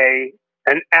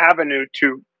an avenue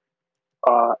to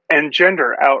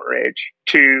engender outrage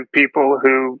to people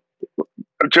who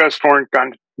just weren't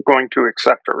going to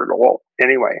accept her at all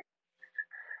anyway.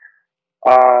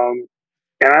 And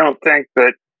I don't think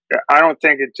it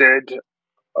did.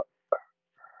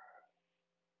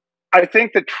 I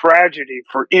think the tragedy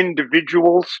for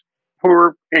individuals who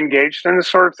are engaged in this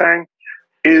sort of thing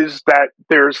is that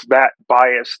there's that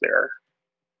bias there.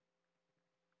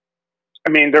 I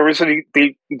mean, there was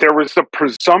the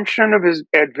presumption of his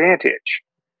advantage.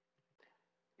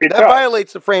 That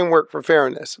violates the framework for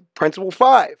fairness. Principle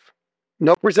 5: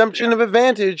 no presumption of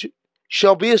advantage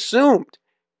shall be assumed.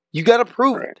 You got to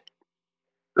prove it.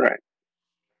 Right.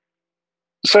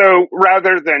 So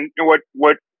rather than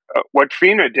what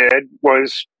FINA did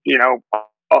was,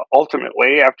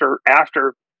 ultimately after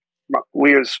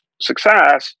Lia's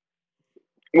success,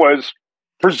 was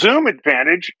presume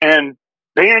advantage and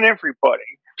ban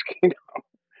everybody.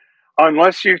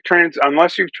 Unless you've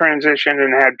transitioned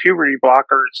and had puberty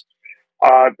blockers,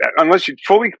 unless you've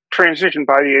fully transitioned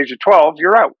by the age of 12,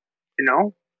 you're out.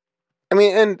 I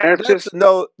mean, and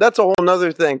that's a whole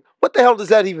nother thing. What the hell does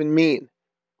that even mean?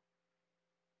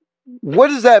 What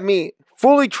does that mean?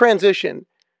 Fully transition.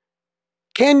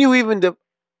 Can you even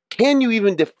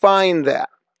define that?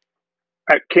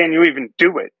 Can you even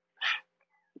do it?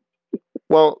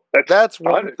 Well, that's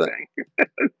one thing.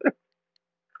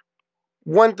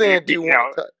 One thing I do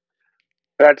want to.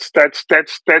 That's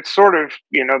sort of,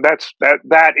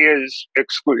 that is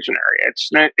exclusionary.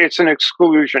 It's an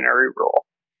exclusionary rule,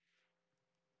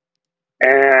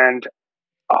 and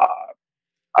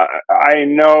I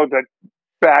know that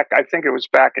I think it was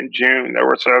back in June, there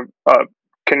was a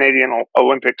Canadian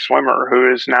Olympic swimmer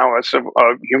who is now a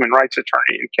human rights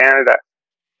attorney in Canada.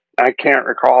 I can't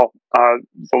recall the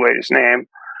latest name,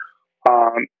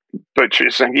 but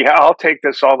she's saying, "Yeah, I'll take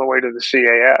this all the way to the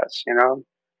CAS."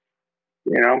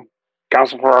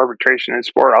 Council for Arbitration in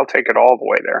Sport. I'll take it all the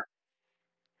way there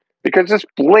because it's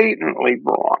blatantly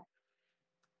wrong,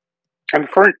 and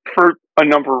for a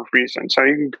number of reasons. So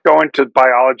you can go into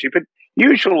biology, but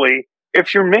usually,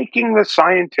 if you're making the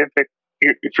scientific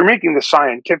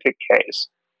case,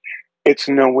 it's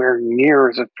nowhere near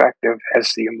as effective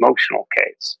as the emotional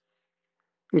case.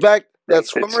 In fact, that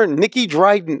swimmer, Nikki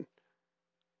Dryden,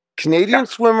 Canadian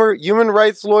swimmer, human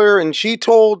rights lawyer, and she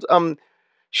told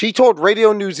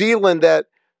Radio New Zealand that,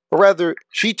 or rather,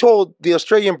 she told the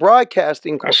Australian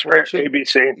Broadcasting Corporation,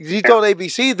 ABC. She told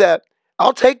ABC that,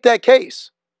 I'll take that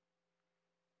case.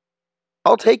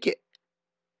 I'll take it.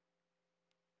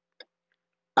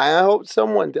 I hope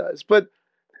someone does. But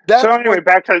that's so anyway,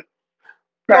 back to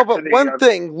one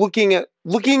thing, looking at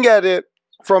it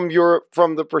from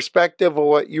the perspective of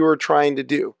what you were trying to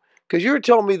do, because you were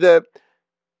telling me that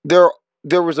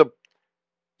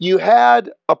you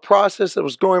had a process that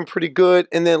was going pretty good,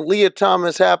 and then Lia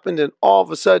Thomas happened, and all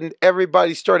of a sudden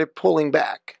everybody started pulling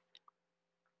back.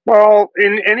 Well,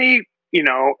 in any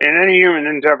human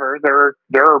endeavor, there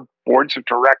are boards of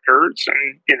directors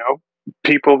and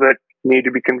people that need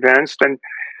to be convinced, and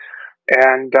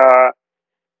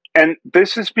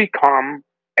this has become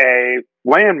a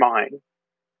landmine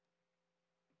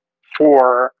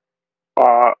for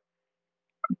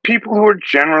people who are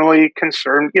generally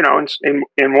concerned. In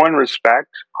one respect,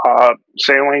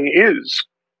 sailing is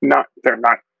not. They're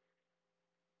not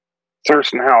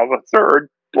Thurston Howell the third,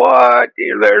 but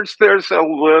there's a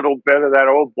little bit of that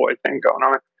old boy thing going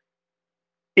on.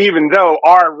 Even though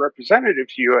our representative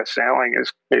to U.S. Sailing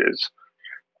is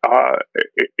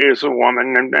a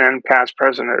woman and past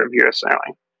president of U.S.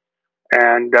 Sailing,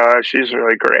 and she's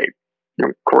really great.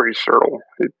 Corey Searle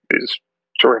is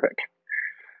terrific.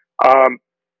 But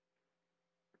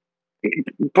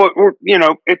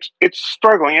it's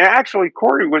struggling. And actually,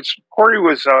 Corey was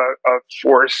a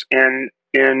force in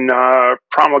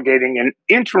promulgating an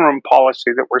interim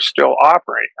policy that we're still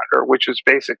operating under, which is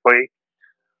basically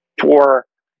for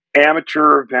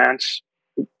amateur events,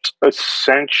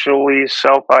 essentially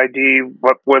self ID,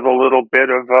 but with a little bit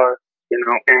of a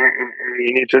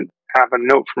you need to have a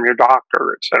note from your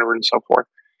doctor, et cetera, and so forth.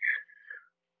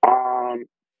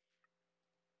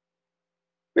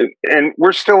 And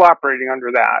we're still operating under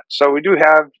that. So we do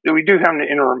have an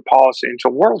interim policy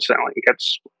until World Sailing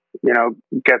gets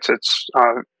its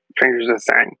fingers a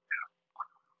thing.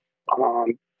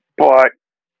 But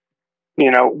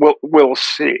we'll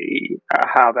see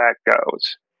how that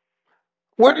goes.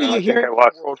 What are you hearing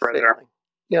from World Sailing? There.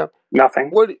 Yeah,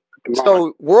 nothing.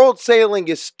 So World Sailing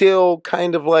is still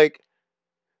kind of like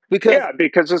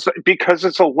because it's a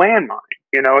landmine.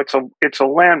 It's a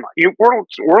landmine.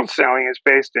 World Sailing is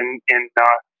based in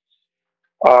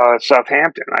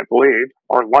Southampton, I believe,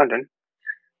 or London.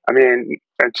 I mean,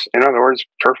 it's, in other words,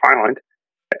 Turf Island.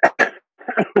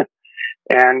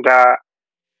 And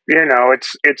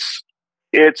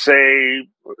it's a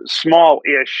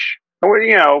small-ish.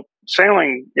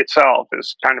 Sailing itself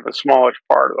is kind of a smallish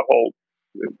part of the whole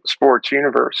sports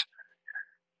universe.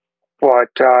 But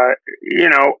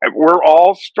we're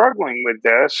all struggling with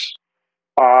this.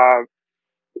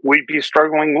 We'd be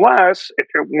struggling less if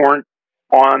it weren't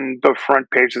on the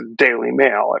front page of the Daily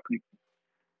Mail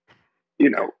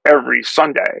every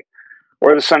Sunday,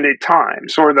 or the Sunday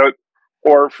Times, or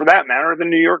for that matter, the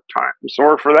New York Times,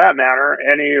 or for that matter,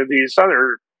 any of these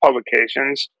other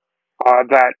publications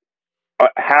that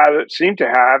seem to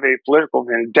have a political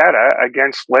vendetta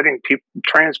against letting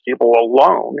trans people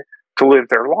alone to live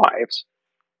their lives.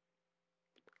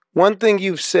 One thing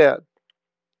you've said,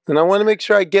 and I want to make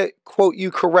sure I quote you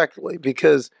correctly,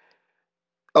 because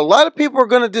a lot of people are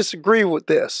going to disagree with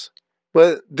this,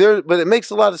 but it makes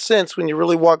a lot of sense when you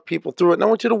really walk people through it. And I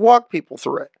want you to walk people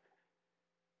through it.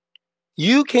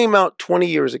 You came out 20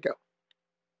 years ago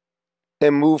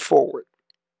and moved forward.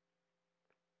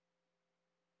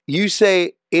 You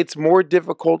say it's more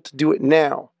difficult to do it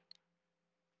now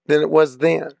than it was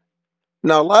then.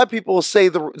 Now, a lot of people say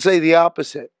the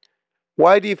opposite.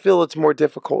 Why do you feel it's more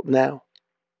difficult now?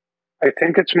 I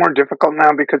think it's more difficult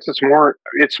now because it's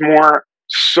more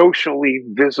socially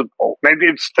visible. Maybe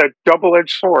it's the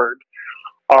double-edged sword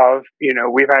of,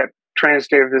 we've had trans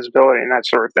day of visibility and that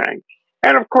sort of thing.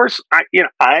 And of course,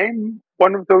 I'm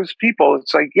one of those people.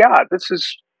 It's like,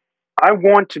 I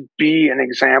want to be an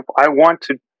example. I want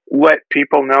to let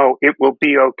people know it will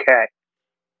be okay.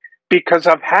 Because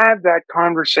I've had that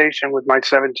conversation with my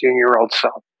 17-year-old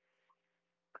son,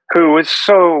 who is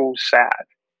so sad.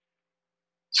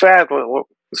 Sad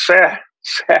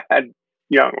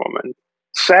young woman.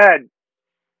 Sad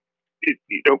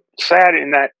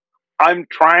in that I'm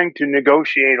trying to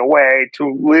negotiate a way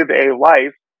to live a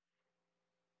life,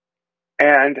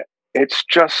 and it's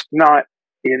just not,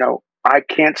 I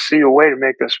can't see a way to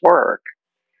make this work.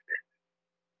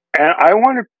 And I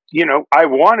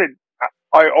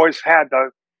always had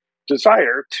the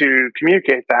desire to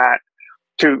communicate that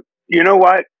to,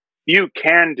 you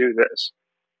can do this.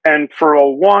 And for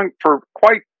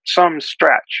quite some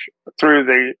stretch through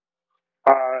the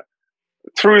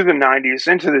 90s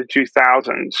into the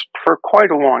 2000s, for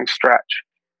quite a long stretch,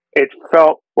 it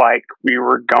felt like we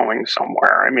were going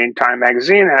somewhere. I mean, Time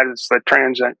Magazine had the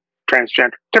transgender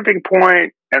tipping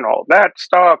point and all that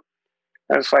stuff.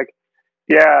 And it's like,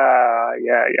 yeah,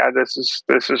 this is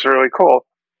really cool.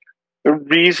 The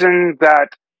reason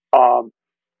that, I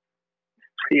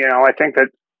think that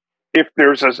if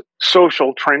there's a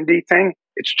social trendy thing,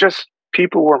 it's just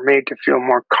people were made to feel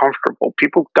more comfortable.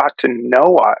 People got to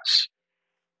know us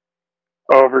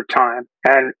over time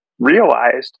and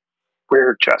realized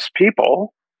we're just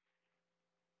people.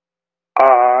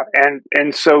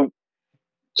 And so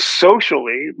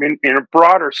socially, in a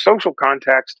broader social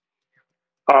context,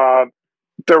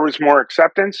 there was more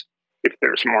acceptance. If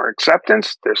there's more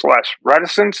acceptance, there's less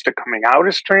reticence to coming out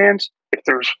as trans. If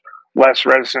there's less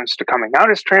reticence to coming out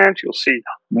as trans, you'll see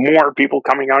more people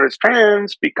coming out as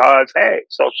trans because, hey,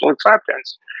 social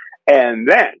acceptance. And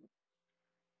then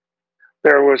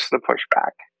there was the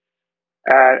pushback.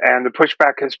 And the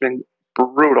pushback has been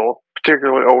brutal,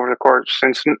 particularly over the course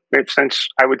since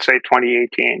I would say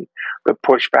 2018. The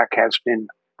pushback has been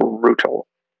brutal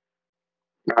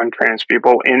on trans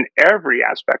people in every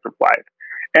aspect of life.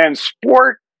 And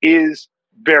sport is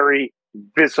very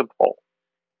visible.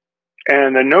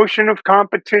 And the notion of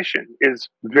competition is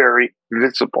very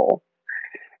visible.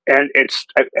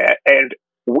 and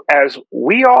as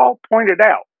we all pointed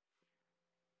out,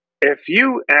 if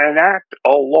you enact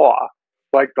a law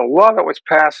like the law that was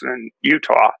passed in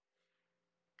Utah,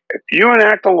 if you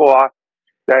enact a law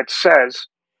that says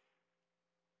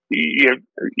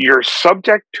you're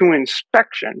subject to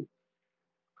inspection,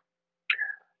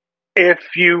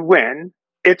 if you win,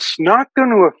 it's not going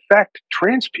to affect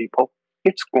trans people.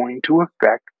 It's going to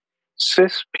affect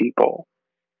cis people.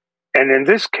 And in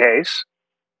this case,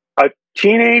 a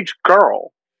teenage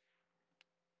girl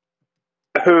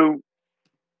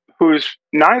who's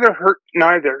neither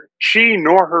she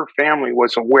nor her family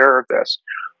was aware of this,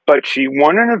 but she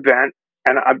won an event,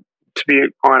 and to be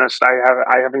honest,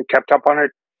 I haven't kept up on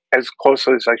it as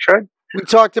closely as I should. We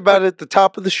talked about it at the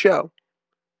top of the show.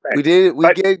 Right. We did.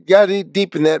 Got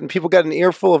deep in that, and people got an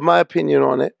earful of my opinion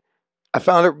on it. I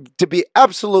found it to be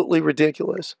absolutely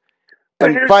ridiculous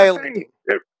and violating.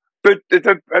 But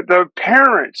the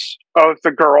parents of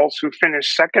the girls who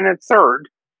finished second and third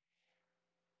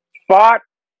thought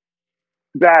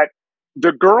that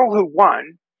the girl who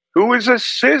won, who is a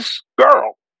cis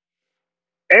girl,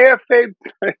 AFA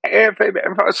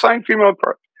assigned female,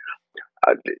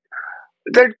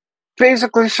 they're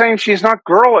basically saying she's not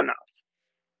girl enough.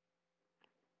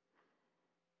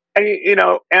 And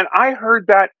and I heard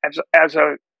that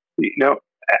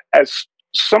as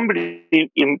somebody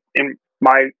in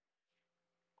my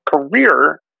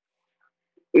career,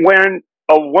 when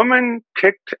a woman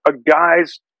kicked a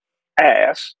guy's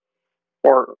ass,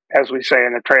 or as we say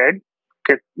in the trade,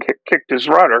 kicked his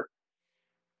rudder,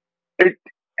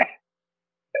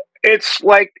 it's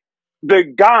like the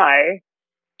guy,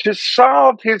 to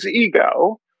solve his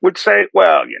ego, would say,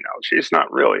 well, she's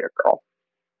not really a girl.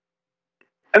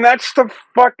 And that's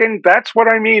what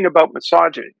I mean about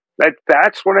misogyny.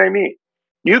 That's what I mean.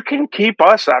 You can keep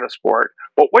us out of sport,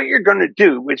 but what you're going to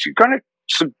do is you're going to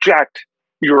subject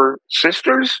your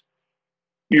sisters,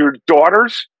 your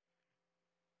daughters,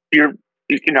 your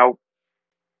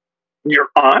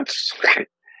aunts.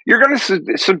 You're going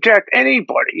to subject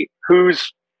anybody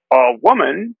who's a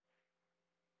woman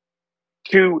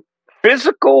to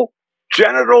physical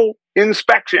genital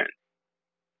inspection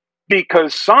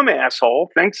because some asshole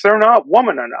thinks they're not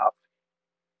woman enough.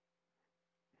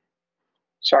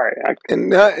 Sorry.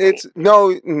 It's no.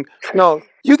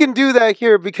 You can do that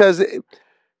here because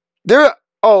I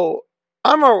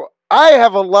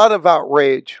have a lot of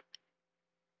outrage,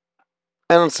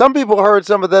 and some people heard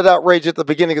some of that outrage at the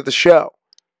beginning of the show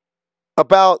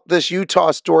about this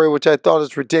Utah story, which I thought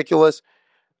is ridiculous.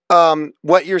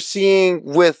 What you're seeing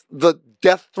with the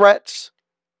death threats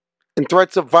and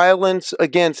threats of violence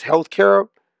against healthcare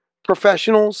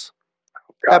professionals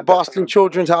at Boston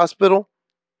Children's Hospital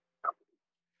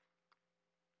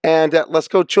and at Let's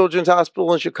Go Children's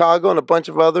Hospital in Chicago and a bunch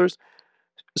of others.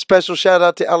 Special shout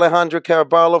out to Alejandra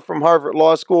Caraballo from Harvard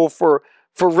Law School for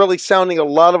really sounding a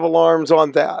lot of alarms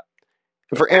on that.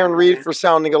 And for Aaron Reed for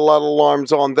sounding a lot of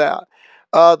alarms on that.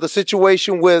 The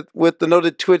situation with the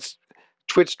noted Twitch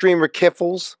streamer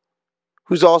Kiffles,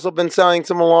 who's also been sounding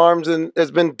some alarms and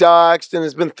has been doxxed and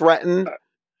has been threatened.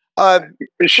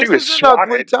 She was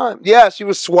swatted. Ugly time. Yeah, she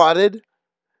was swatted.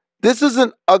 This is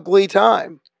an ugly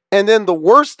time. And then the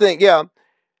worst thing,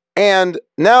 and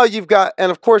now you've got,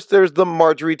 and of course there's the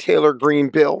Marjorie Taylor Greene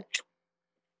bill,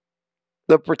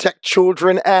 the Protect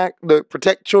Children Act, the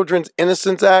Protect Children's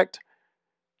Innocence Act,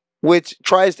 which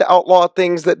tries to outlaw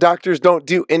things that doctors don't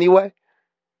do anyway.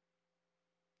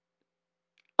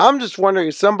 I'm just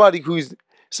wondering, somebody's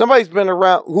been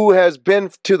around, who has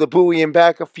been to the buoy and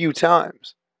back a few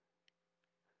times.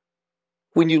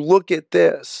 When you look at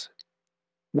this,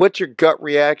 what's your gut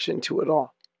reaction to it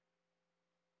all?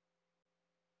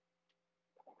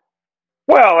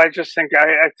 Well, I just think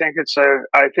I think it's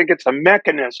a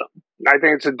mechanism. I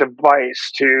think it's a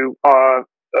device to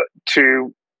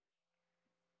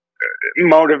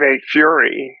motivate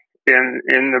fury in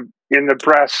the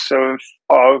breasts of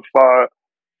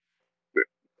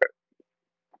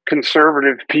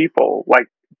conservative people. Like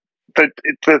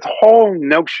the whole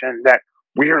notion that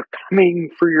we are coming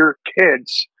for your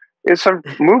kids is a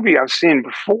movie I've seen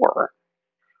before.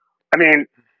 I mean,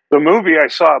 the movie I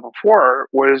saw before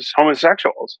was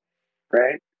homosexuals,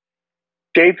 right?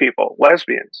 Gay people,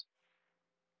 lesbians.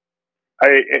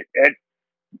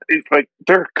 It's like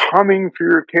they're coming for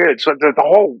your kids. So the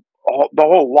whole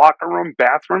locker room,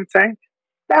 bathroom thing.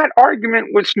 That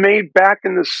argument was made back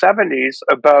in the 70s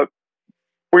about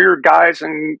queer guys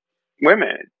and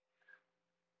women.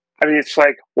 I mean, it's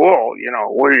like, well,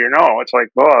 what do you know? It's like,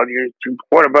 well,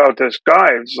 what about this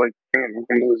guy? It's like,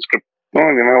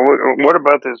 what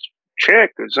about this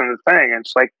chick who's in the thing? And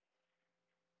it's like,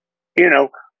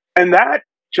 And that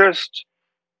just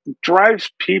drives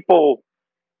people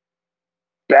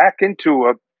back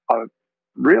into a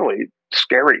really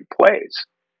scary place,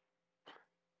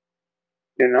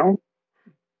 you know?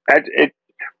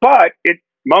 But it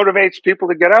motivates people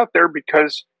to get out there,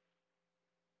 because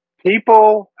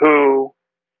people who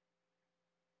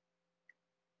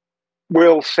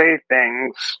will say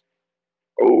things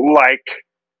like,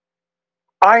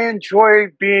 I enjoy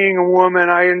being a woman,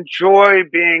 I enjoy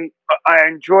being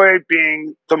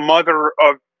the mother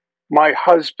of my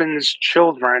husband's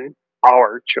children,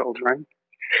 our children.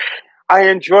 I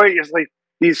enjoy is like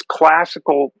these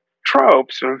classical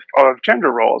tropes of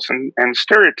gender roles and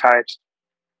stereotypes.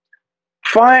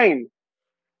 Fine,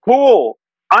 cool.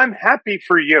 I'm happy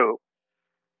for you.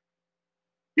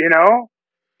 You know,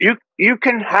 you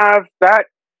can have that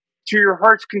to your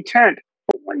heart's content.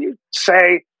 But when you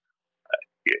say,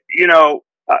 you know,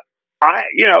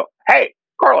 hey,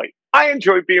 Carly, I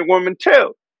enjoy being a woman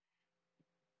too.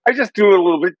 I just do it a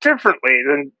little bit differently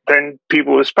than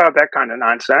people who spout that kind of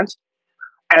nonsense.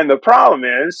 And the problem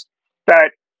is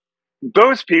that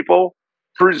those people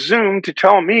presume to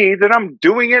tell me that I'm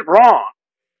doing it wrong.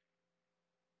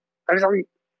 I was like,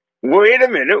 wait a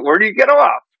minute, where do you get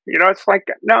off? You know, it's like,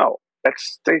 no,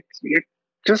 you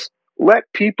just let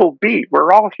people be.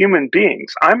 We're all human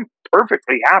beings. I'm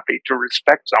perfectly happy to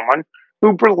respect someone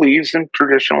who believes in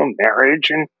traditional marriage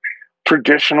and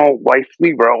traditional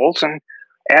wifely roles and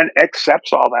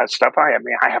accepts all that stuff. I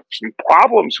mean, I have some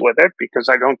problems with it because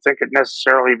I don't think it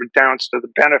necessarily redounds to the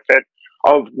benefit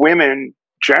of women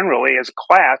generally as a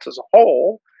class as a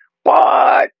whole.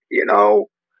 But, you know,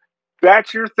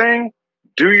 that's your thing.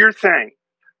 Do your thing.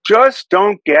 Just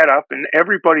don't get up in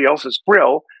everybody else's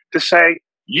grill to say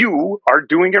you are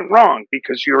doing it wrong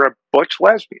because you're a butch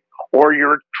lesbian, or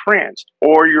you're trans,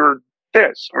 or you're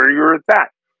this, or you're that,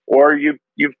 or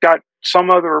you've got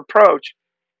some other approach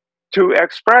to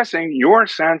expressing your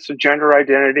sense of gender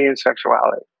identity and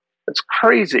sexuality. It's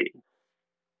crazy.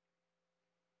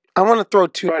 I want to throw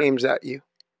two names at you.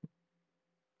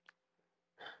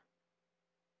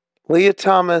 Leah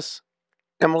Thomas,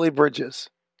 Emily Bridges.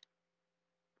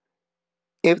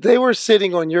 If they were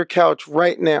sitting on your couch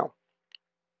right now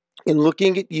and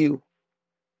looking at you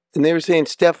and they were saying,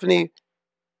 Stephanie,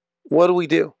 what do we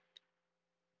do?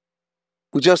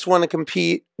 We just want to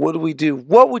compete. What do we do?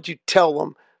 What would you tell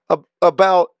them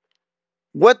about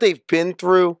what they've been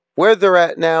through, where they're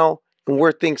at now, and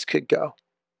where things could go?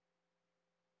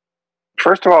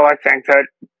 First of all, I think that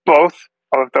both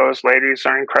of those ladies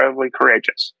are incredibly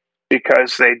courageous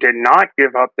because they did not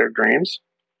give up their dreams.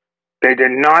 They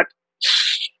did not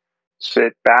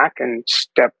sit back and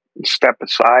step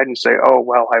aside and say, "Oh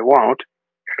well, I won't."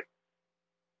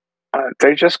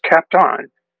 They just kept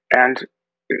on, and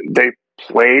they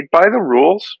played by the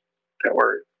rules that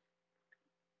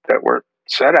were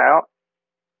set out,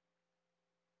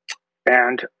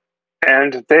 and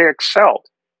they excelled.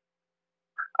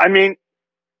 I mean,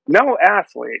 no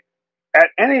athlete at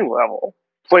any level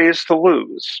plays to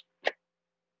lose,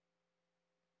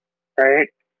 right?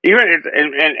 Even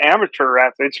in amateur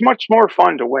athletes, it's much more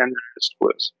fun to win than it is to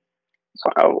lose. It's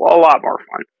a lot more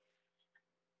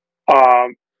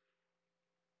fun.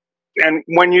 And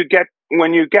when you get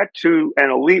to an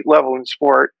elite level in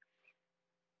sport,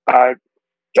 the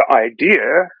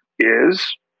idea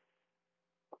is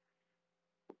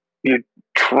you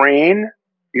train,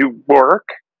 you work,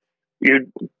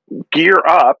 you gear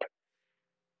up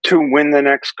to win the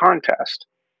next contest.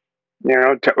 You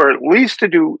know, or at least to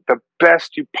do the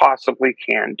best you possibly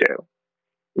can do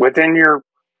within your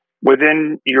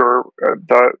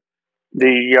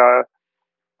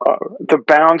the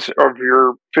bounds of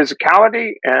your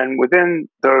physicality and within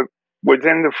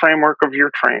the framework of your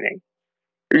training.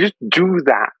 You just do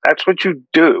that. That's what you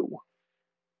do.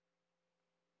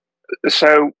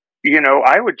 So, you know,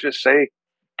 I would just say,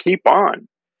 keep on.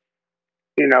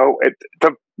 You know,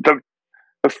 the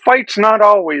fight's not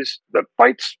always the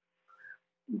fights.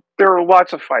 There are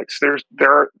lots of fights. There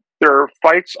are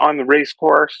fights on the race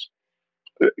course.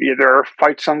 There are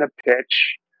fights on the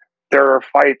pitch. There are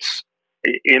fights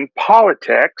in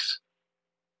politics,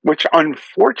 which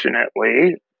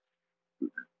unfortunately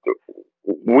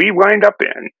we wind up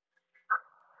in.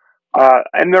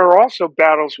 And there are also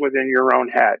battles within your own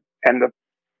head. And the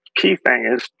key thing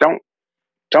is don't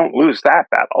lose that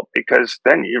battle, because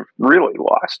then you've really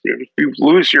lost. If you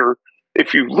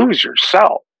lose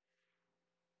yourself,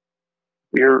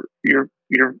 you're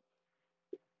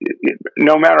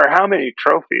no matter how many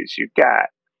trophies you get,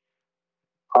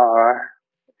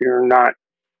 you're not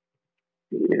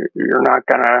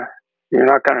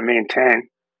gonna maintain,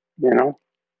 you know.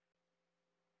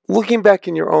 looking back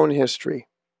in your own history,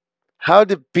 how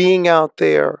did being out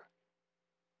there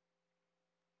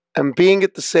and being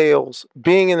at the sales,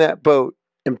 being in that boat,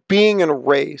 and being in a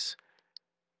race,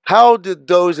 how did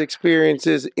those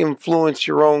experiences influence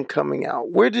your own coming out?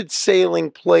 Where did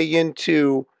sailing play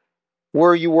into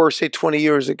where you were, say, 20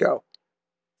 years ago,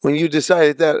 when you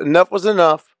decided that enough was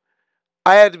enough?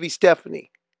 I had to be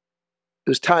Stephanie. It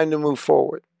was time to move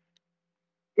forward.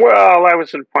 Well, I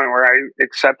was at a point where I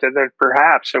accepted that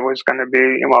perhaps it was going to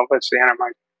be, well, that's the end of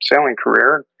my sailing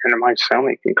career, end of my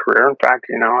sailing career. In fact,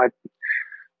 you know,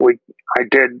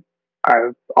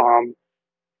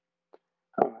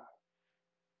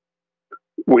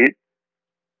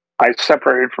 I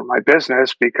separated from my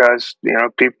business because, you know,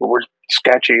 people were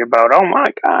sketchy about, oh my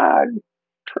God,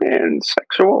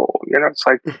 transsexual, you know, it's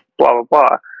like blah, blah,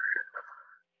 blah.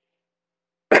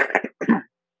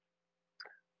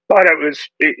 But it was,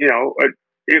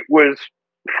 it was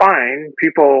fine.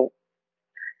 People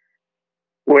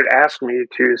would ask me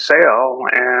to sail,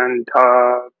 and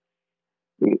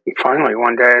finally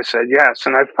one day I said yes.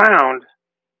 And I found,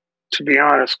 to be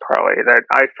honest, Carly, that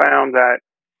I found that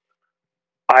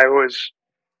I was,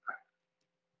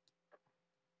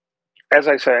 as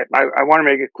I say, I want to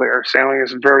make it clear, sailing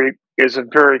is a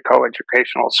very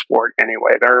co-educational sport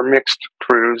anyway. There are mixed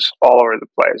crews all over the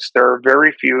place. There are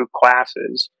very few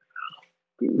classes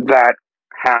that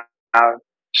have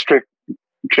strict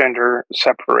gender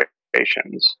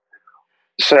separations.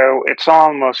 So it's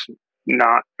almost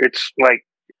not, it's like,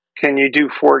 can you do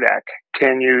foredeck?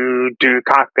 Can you do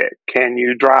cockpit? Can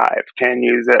you drive? Can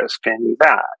you this? Can you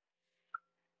that?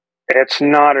 It's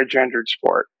not a gendered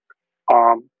sport.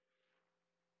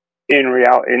 In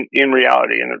reality, in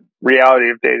the reality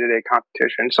of day-to-day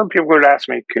competition, some people would ask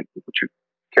me, would you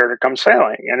care to come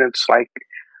sailing? And it's like,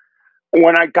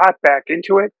 when I got back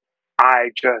into it,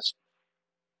 I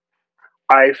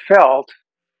felt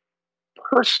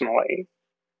personally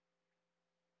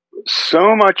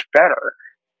so much better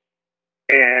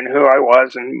in who I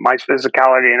was and my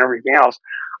physicality and everything else.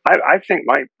 I think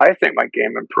my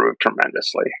game improved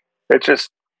tremendously. It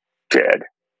just did.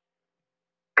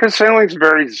 Because sailing's a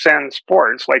very zen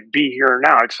sport. It's like be here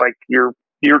now. It's like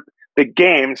the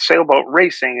game, sailboat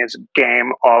racing, is a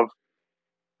game of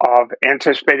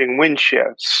anticipating wind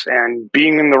shifts and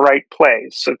being in the right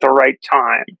place at the right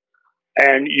time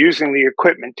and using the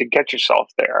equipment to get yourself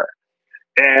there.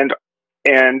 And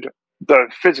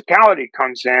the physicality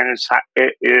comes in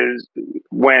is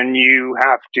when you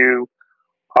have to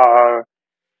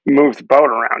move the boat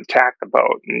around, tack the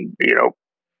boat, and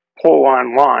pull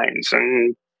on lines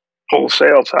and pull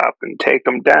sails up and take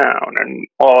them down and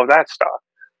all of that stuff.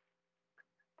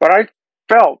 But I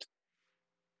felt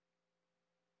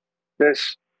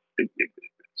this,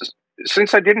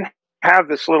 since I didn't have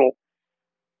this little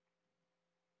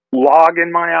log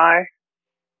in my eye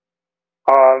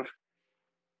of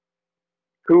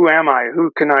who am I, who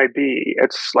can I be?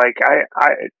 It's like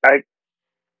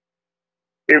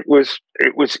it was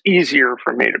easier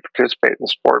for me to participate in the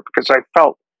sport because I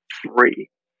felt free.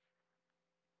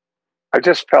 I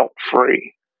just felt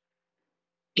free.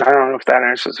 I don't know if that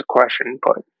answers the question,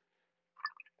 but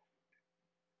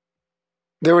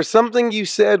there was something you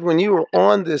said when you were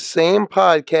on this same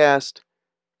podcast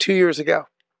 2 years ago.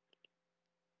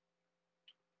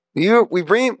 We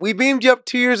beamed you up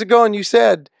 2 years ago, and you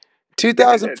said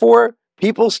 2004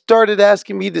 people started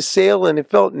asking me to sail, and it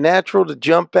felt natural to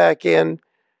jump back in.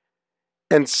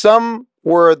 And some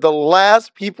were the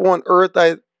last people on earth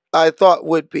I thought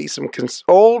would be some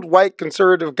old white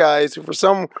conservative guys who, for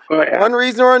one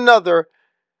reason or another,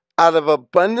 out of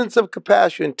abundance of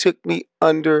compassion, took me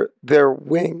under their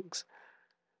wings.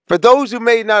 For those who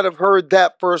may not have heard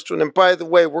that first one, and by the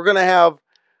way, we're gonna have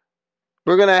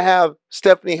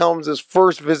Stephanie Helms'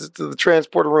 first visit to the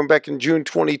transporter room back in June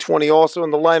 2020, also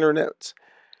in the liner notes.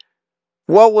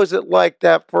 What was it like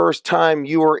that first time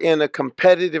you were in a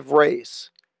competitive race?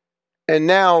 And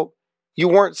now you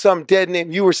weren't some dead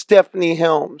name. You were Stephanie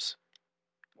Helms.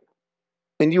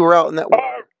 And you were out in that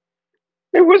water.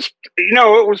 It was,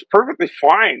 it was perfectly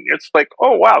fine. It's like,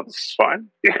 oh, wow, this is fun.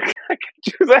 I can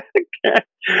do that again.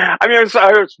 I mean,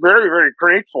 I was very, very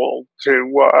grateful to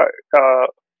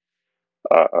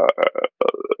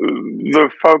the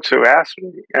folks who asked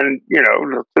me. And,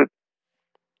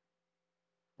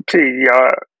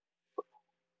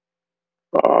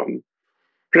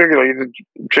 particularly the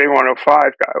J105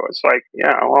 guy was like,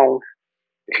 yeah, well,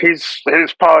 his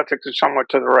politics are somewhat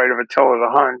to the right of Attila the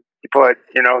Hun, but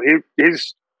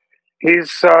he's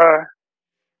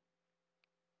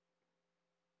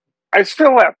I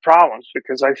still have problems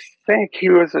because I think he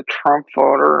was a Trump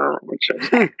voter, which is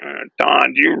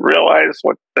Don, do you realize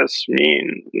what this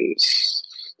means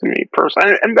to me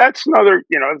personally? And that's another,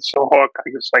 it's a hook. I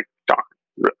was like, Don,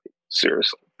 really,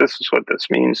 seriously, this is what this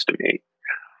means to me.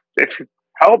 If you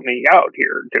help me out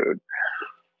here, dude.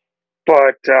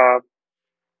 But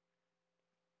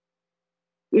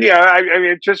yeah, I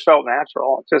mean, it just felt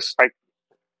natural. Just like,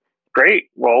 great.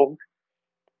 Well,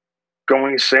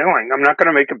 going sailing. I'm not going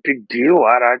to make a big deal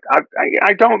out of.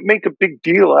 I don't make a big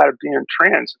deal out of being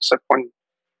trans, except when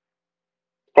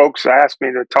folks ask me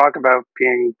to talk about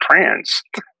being trans.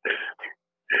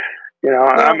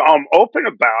 I'm open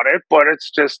about it, but it's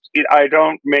just I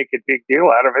don't make a big deal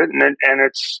out of it, and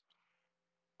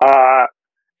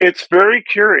it's very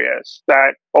curious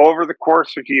that over the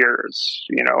course of years,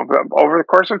 over the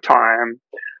course of time,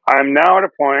 I'm now at a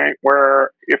point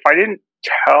where if I didn't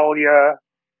tell you,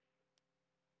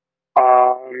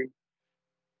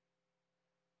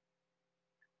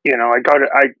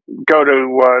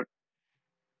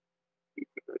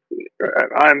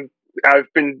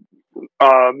 I've been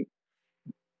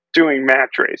doing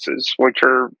match races, which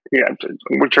are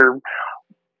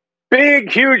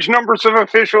big, huge numbers of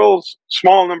officials,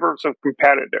 small numbers of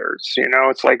competitors.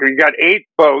 It's like you got 8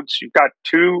 boats, you've got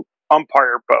 2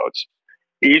 umpire boats.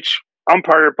 Each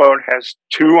umpire boat has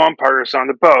 2 umpires on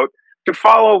the boat to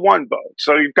follow 1 boat.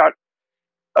 So you've got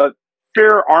a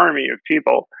fair army of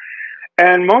people.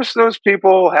 And most of those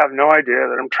people have no idea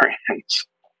that I'm trans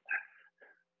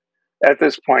at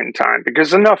this point in time,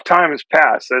 because enough time has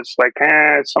passed. It's like,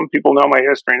 some people know my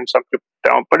history and some people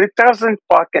don't, but it doesn't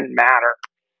fucking matter.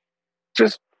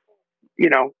 Just,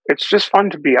 it's just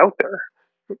fun to be out there.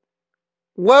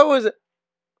 What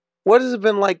has it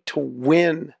been like to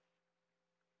win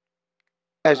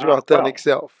as your authentic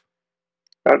self?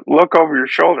 Look over your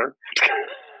shoulder.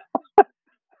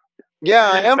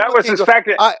 Yeah, I am. That was a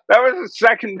second. That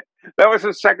was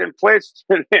a second place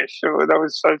finish. That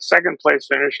was a second place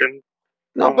finish.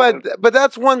 No, but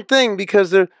that's one thing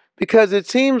because it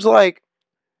seems like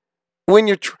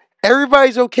when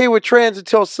everybody's okay with trans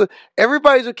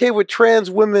everybody's okay with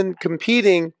trans women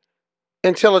competing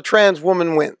until a trans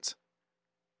woman wins.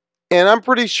 And I'm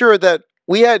pretty sure that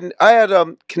I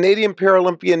had Canadian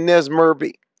Paralympian Nez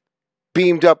Murby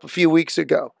beamed up a few weeks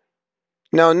ago.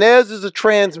 Now, Nez is a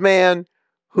trans man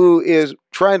who is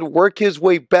trying to work his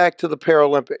way back to the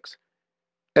Paralympics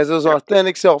as his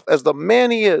authentic self, as the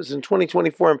man he is in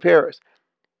 2024 in Paris.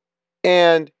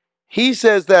 And he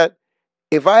says that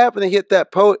if I happen to hit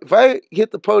if I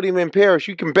hit the podium in Paris,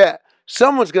 you can bet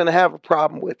someone's going to have a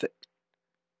problem with it.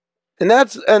 And I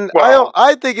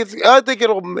think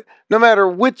it'll, no matter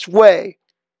which way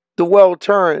the world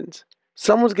turns,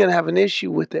 someone's going to have an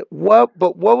issue with it.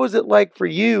 But what was it like for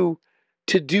you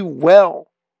to do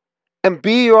well and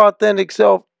be your authentic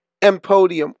self and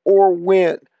podium or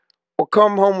win or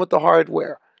come home with the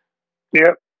hardware?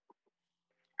 Yep.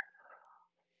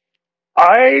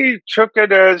 I took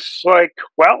it as like,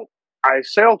 well, I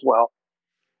sailed well.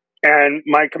 And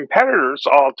my competitors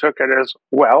all took it as,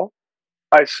 well,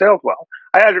 I sailed well.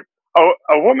 I had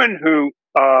a woman who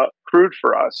crewed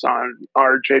for us on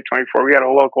our J24. We had a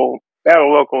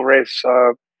local race,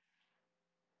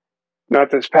 not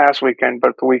this past weekend,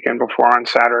 but the weekend before on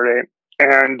Saturday.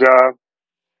 And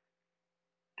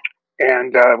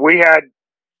we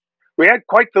had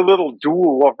quite the little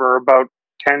duel over about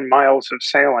 10 miles of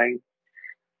sailing.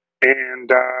 And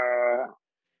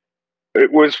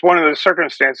it was one of the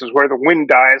circumstances where the wind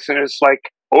dies, and it's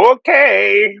like,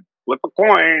 okay, flip a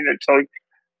coin until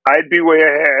I'd be way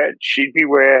ahead, she'd be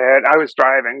way ahead. I was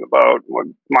driving the boat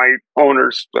when my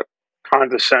owners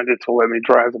condescended to let me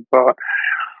drive the boat.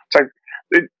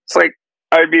 It's like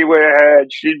I'd be way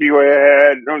ahead, she'd be way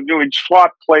ahead. We'd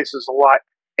swap places a lot,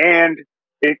 and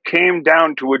it came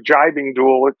down to a jibing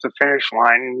duel at the finish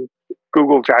line.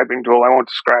 Google jibing duel. I won't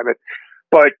describe it,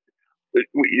 but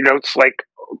it's like,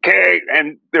 okay,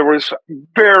 and there was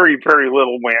very, very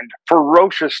little wind,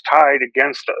 ferocious tide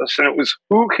against us, and it was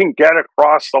who can get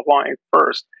across the line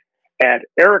first. And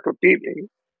Erica beat me.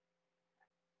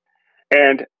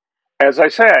 And as I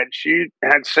said, she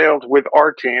had sailed with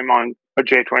our team on a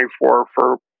J24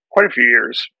 for quite a few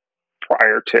years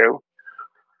prior to.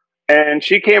 And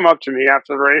she came up to me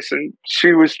after the race, and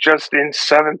she was just in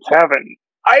 7th heaven.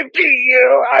 I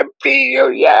beat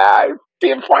you, yeah, I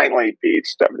finally beat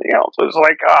Stephanie else. It was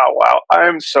like, oh, wow,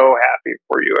 I'm so happy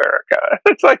for you, Erica.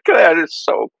 It's like, that is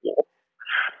so cool.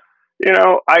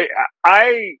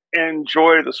 I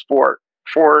enjoy the sport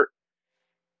for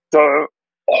the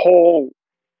whole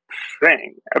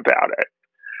thing about it.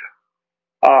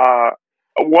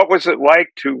 what was it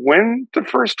like to win the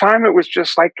first time? It was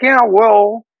just like, yeah,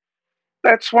 well,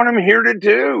 that's what I'm here to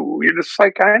do. You're just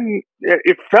like,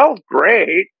 it felt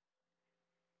great.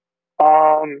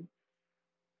 But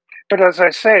as I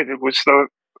said, it was the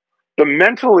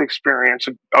mental experience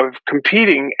of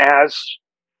competing as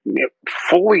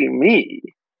fully me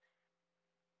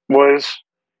was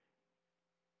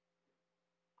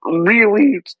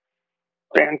really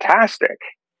fantastic.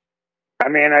 I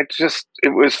mean,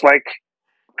 it was like,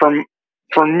 for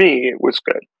me, it was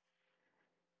good.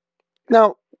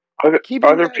 Now,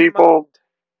 Other people,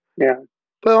 yeah.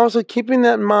 But also keeping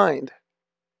that in mind,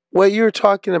 what you're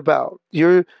talking about,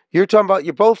 you're talking about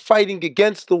you're both fighting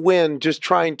against the wind, just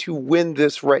trying to win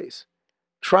this race,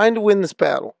 trying to win this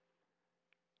battle.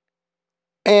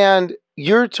 And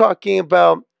you're talking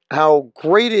about how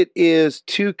great it is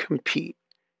to compete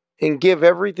and give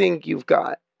everything you've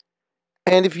got.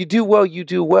 And if you do well, you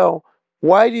do well.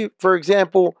 Why do you, for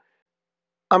example,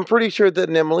 I'm pretty sure that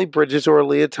an Emily Bridges or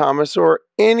Leah Thomas or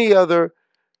any other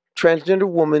transgender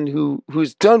woman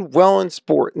who's done well in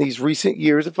sport in these recent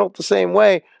years have felt the same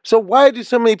way. So why do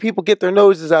so many people get their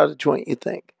noses out of joint, you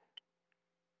think?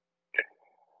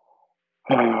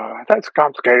 That's a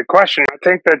complicated question. I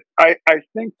think that a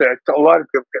lot of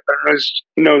people get their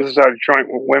noses out of joint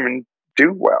when women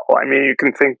do well. I mean, you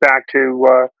can think back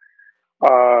to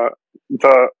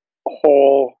the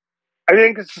whole. I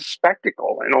think it's a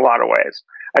spectacle in a lot of ways.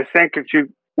 I think if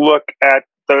you look at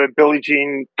the Billie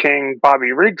Jean King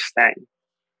Bobby Riggs thing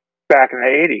back in the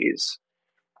 '80s,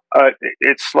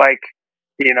 it's like,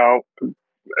 you know,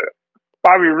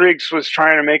 Bobby Riggs was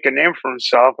trying to make a name for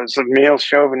himself as a male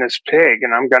chauvinist pig,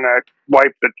 and I'm going to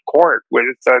wipe the court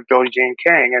with Billie Jean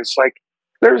King. It's like,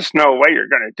 there's no way you're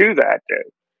going to do that,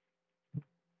 dude.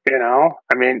 You know,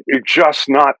 I mean, you're just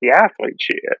not the athlete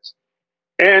she is.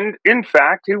 And in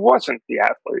fact, he wasn't the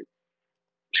athlete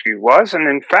she was, and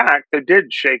in fact, they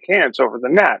did shake hands over the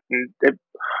net.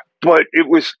 But it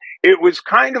was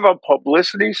kind of a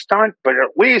publicity stunt. But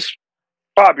at least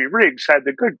Bobby Riggs had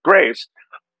the good grace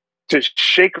to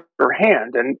shake her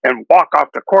hand and walk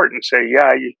off the court and say,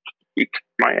 "Yeah, you kicked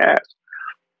my ass."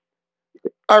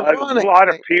 Ironic.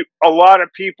 A lot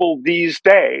of people these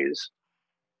days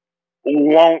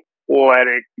won't let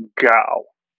it go.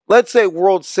 Let's say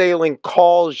World Sailing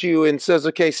calls you and says,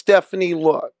 "Okay, Stephanie,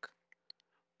 look,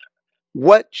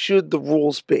 what should the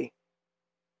rules be?"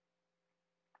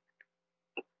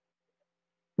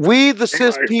 We, the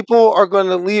cis people, are going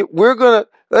to leave.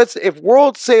 If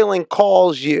World Sailing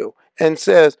calls you and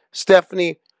says,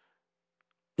 "Stephanie,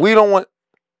 we're not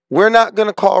going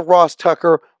to call Ross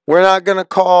Tucker. We're not going to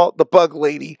call the bug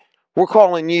lady. We're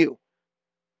calling you."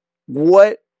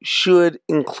 What should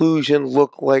inclusion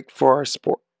look like for our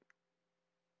sport?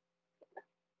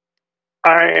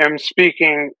 I am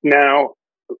speaking now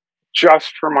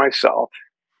just for myself.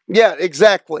 Yeah,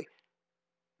 exactly.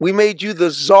 We made you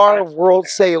the czar of World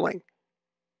Sailing.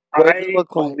 I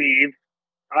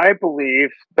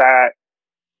believe that,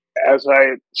 as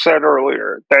I said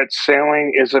earlier, that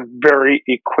sailing is a very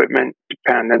equipment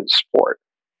dependent sport.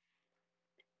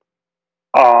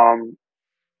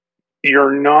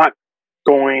 You're not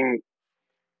going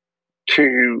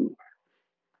to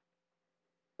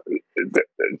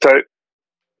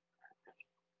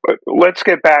let's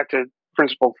get back to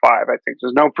principle 5. I think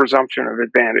there's no presumption of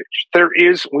advantage.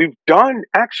 We've done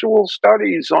actual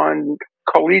studies on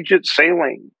collegiate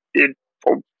sailing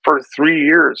for 3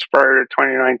 years prior to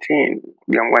 2019.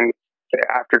 When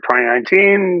after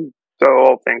 2019, the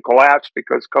whole thing collapsed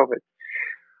because COVID.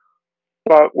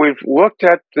 But we've looked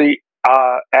at the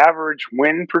average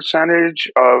win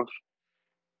percentage of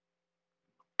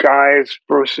guys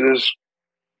versus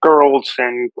girls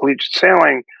in collegiate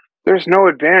sailing. There's no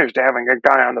advantage to having a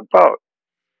guy on the boat.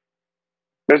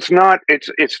 It's not a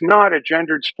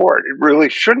gendered sport. It really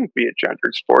shouldn't be a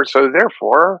gendered sport. So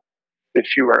therefore,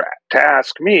 if you were to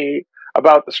ask me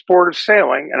about the sport of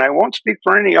sailing, and I won't speak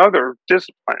for any other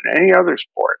discipline, any other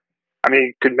sport. I mean,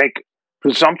 you could make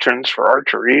presumptions for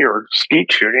archery or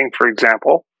skeet shooting, for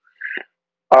example.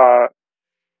 But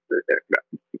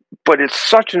it's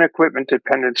such an equipment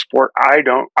dependent sport. I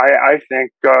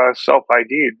think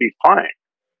self-ID would be fine.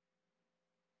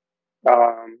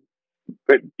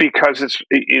 But because it's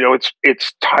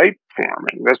type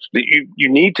forming. You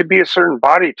need to be a certain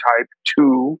body type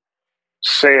to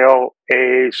sail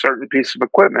a certain piece of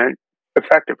equipment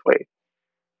effectively.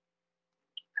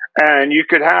 And you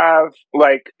could have,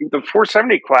 like, the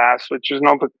 470 class, which is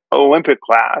an Olympic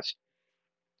class,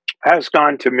 has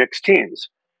gone to mixed teams.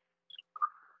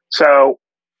 So,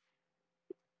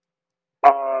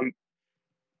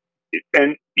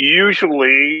 and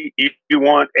usually you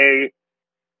want a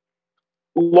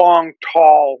long,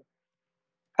 tall,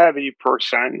 heavy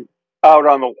person out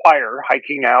on the wire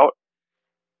hiking out,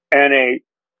 and a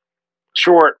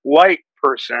short, light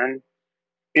person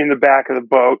in the back of the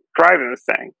boat driving the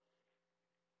thing.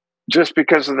 Just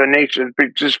because of the nature,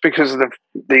 just because of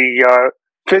the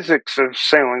physics of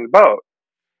sailing the boat.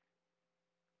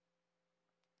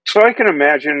 So I can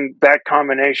imagine that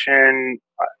combination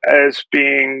as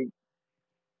being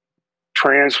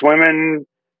trans women,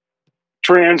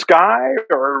 trans guy,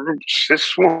 or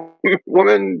cis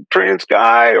woman, trans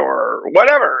guy, or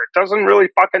whatever. It doesn't really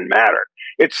fucking matter.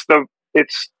 It's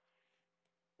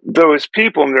those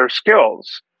people and their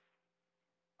skills.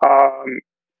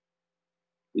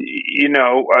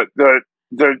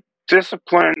 The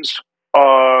disciplines,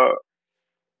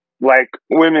 like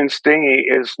women's dinghy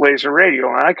is laser radial,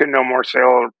 and I could no more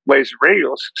sail laser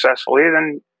radial successfully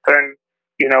than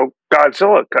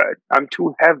Godzilla could. I'm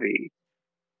too heavy,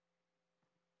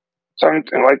 so I'm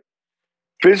like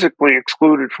physically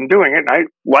excluded from doing it. And I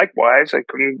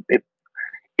couldn't.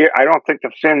 I don't think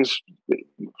the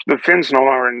fins no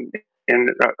longer in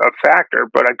a factor,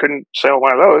 but I couldn't sail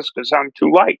one of those because I'm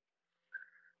too light.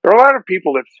 There are a lot of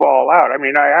people that fall out. I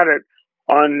mean, I had it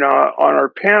on our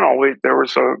panel. There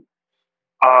was a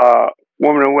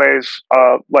woman who weighs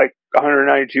like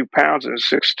 192 pounds and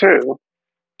 6'2",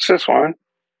 cis one.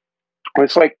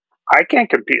 It's like, I can't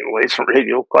compete in laser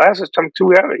radial classes. I'm too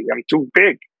heavy. I'm too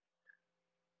big.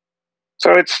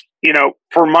 So it's,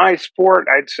 for my sport,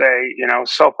 I'd say,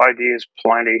 self-ID is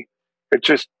plenty. It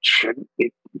just shouldn't,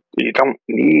 you don't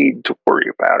need to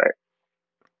worry about it.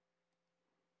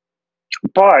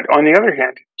 But on the other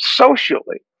hand,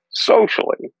 socially,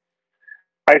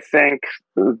 I think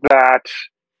that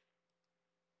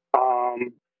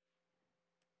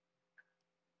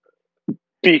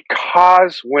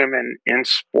because women in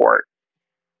sport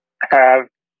are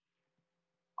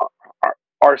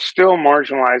still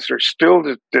marginalized, are still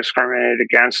discriminated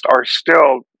against, are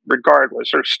still regarded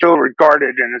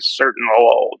in a certain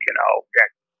role.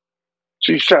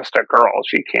 She's just a girl.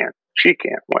 She can't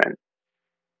win.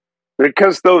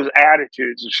 Because those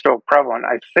attitudes are still prevalent,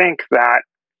 I think that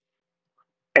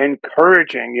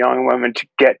encouraging young women to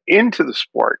get into the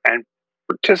sport and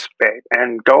participate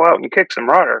and go out and kick some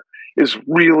rudder is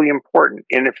really important.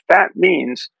 And if that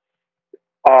means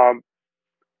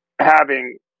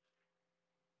having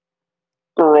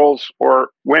girls or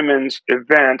women's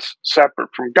events separate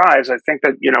from guys, I think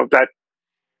that that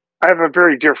I have a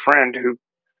very dear friend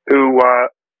who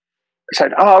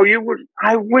said, "Oh,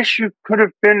 I wish you could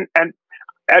have been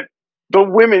at the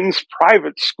women's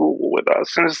private school with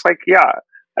us." And it's like, yeah,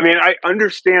 I mean, I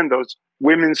understand those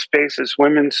women's spaces,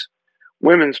 women's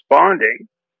bonding,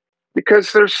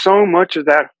 because there's so much of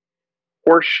that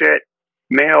horseshit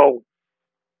male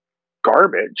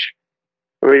garbage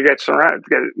we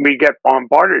get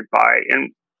bombarded by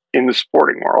in the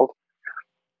sporting world.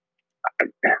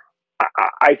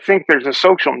 I think there's a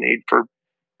social need for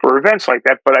events like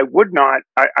that, but I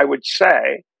would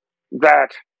say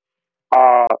that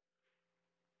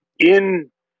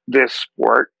in this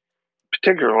sport,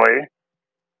 particularly,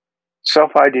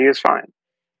 self-ID is fine.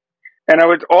 And I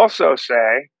would also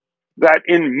say that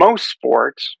in most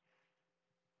sports,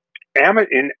 at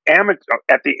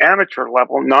the amateur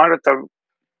level, not at the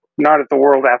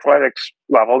world athletics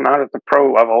level, not at the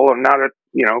pro level, and not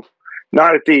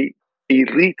at the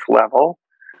elite level,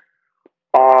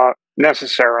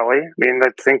 necessarily. I mean,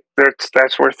 I think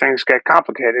that's where things get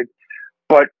complicated.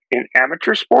 But in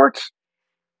amateur sports,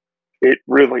 it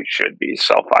really should be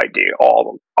self-ID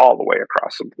all the way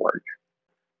across the board.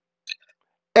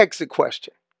 Exit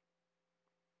question.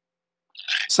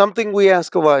 Something we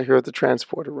ask a lot here at the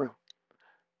Transporter Room.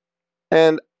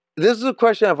 And this is a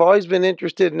question I've always been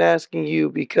interested in asking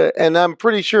you and I'm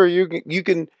pretty sure you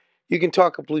can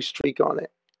talk a blue streak on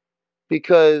it.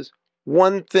 Because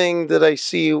one thing that I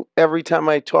see every time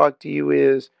I talk to you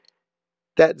is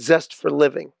that zest for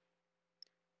living.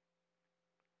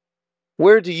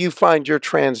 Where do you find your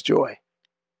trans joy?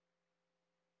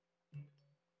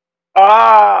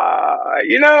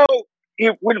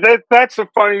 That's a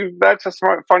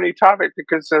funny topic,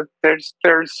 because there's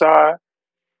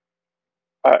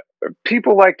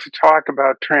people like to talk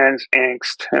about trans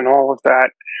angst and all of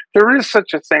that. There is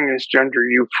such a thing as gender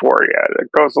euphoria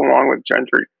that goes along with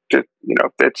gender.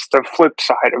 It's the flip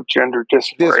side of gender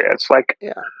dysphoria. It's like,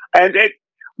 yeah. And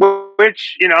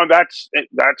which that's in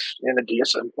the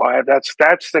DSM-5.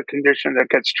 That's the condition that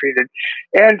gets treated,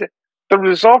 and the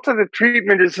result of the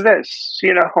treatment is this.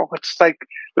 It's like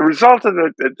the result of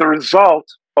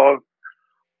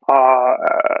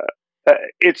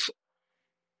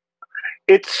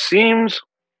it seems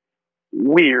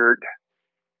weird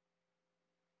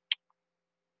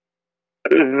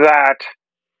that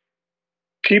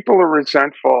people are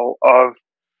resentful of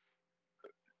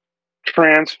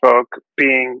trans folk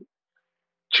being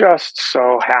just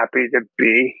so happy to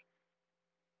be,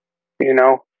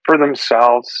 for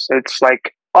themselves. It's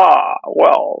like,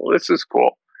 well, this is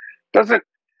cool. Doesn't,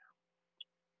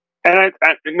 and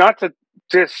I not to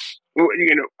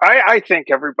I think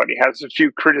everybody has a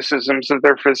few criticisms of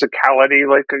their physicality.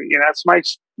 Like, that's my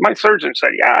surgeon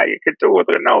said, yeah, you could do with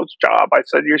a nose job. I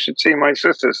said, you should see my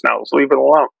sister's nose. Leave it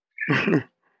alone.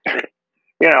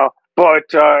 But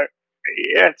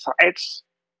it's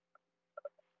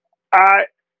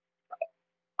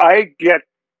I get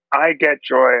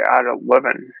joy out of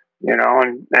living,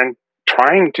 and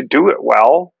trying to do it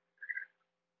well.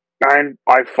 And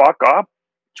I fuck up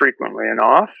frequently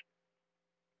enough.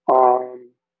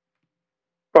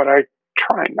 But I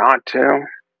try not to.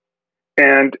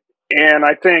 And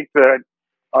I think that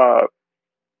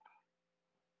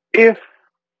if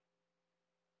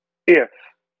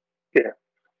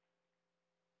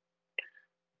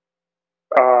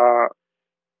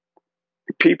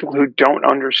people who don't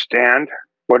understand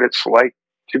what it's like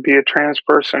to be a trans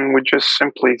person would just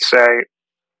simply say,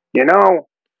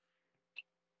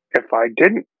 if I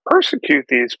didn't persecute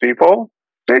these people,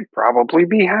 they'd probably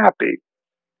be happy.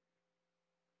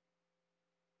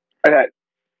 And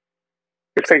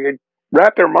if they could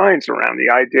wrap their minds around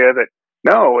the idea that,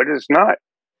 no, it is not.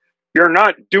 You're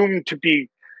not doomed to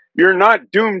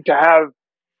have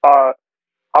a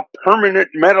permanent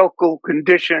medical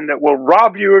condition that will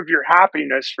rob you of your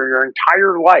happiness for your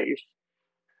entire life.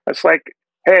 It's like,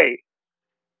 hey,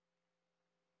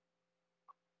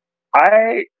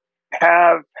 I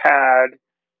have had,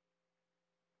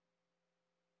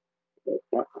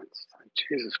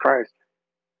 Jesus Christ,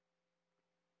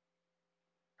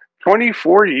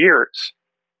 24 years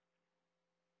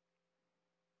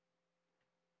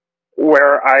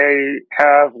where I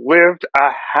have lived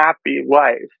a happy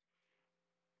life,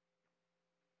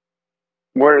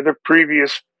 where the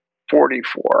previous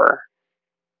 44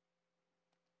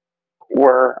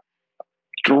 were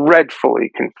dreadfully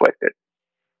conflicted.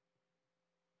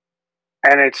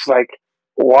 And it's like,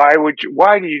 why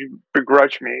do you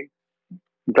begrudge me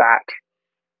that?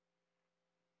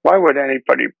 Why would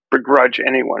anybody begrudge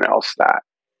anyone else that?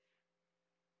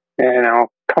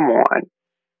 Come on.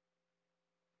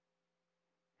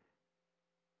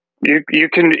 You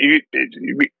can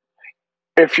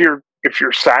if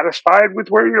you're satisfied with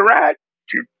where you're at,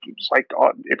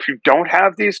 if you don't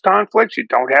have these conflicts, you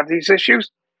don't have these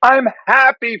issues, I'm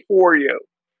happy for you.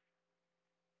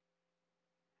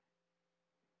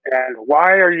 And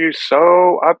why are you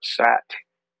so upset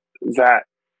that?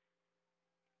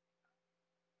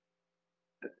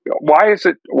 Why is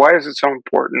it so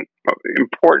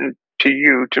important to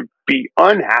you to be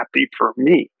unhappy for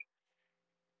me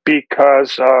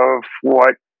because of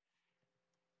what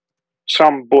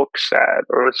some book said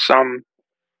or some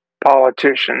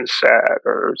politician said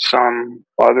or some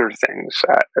other thing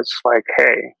said? It's like,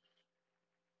 hey,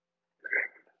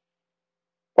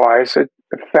 why does it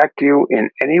affect you in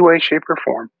any way, shape, or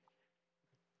form?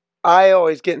 I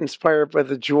always get inspired by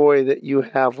the joy that you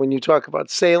have when you talk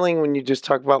about sailing, when you just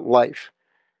talk about life.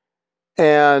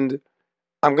 And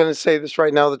I'm going to say this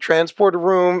right now, the transporter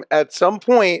room at some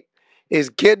point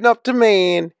is getting up to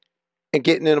Maine and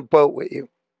getting in a boat with you.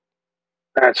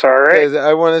 That's all right.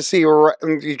 I want to see,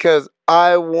 because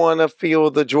I want to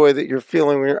feel the joy that you're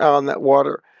feeling when you're out on that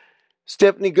water.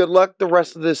 Stephanie, good luck the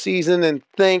rest of the season, and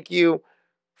thank you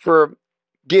for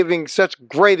giving such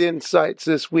great insights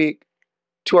this week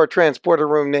to our Transporter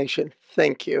Room Nation.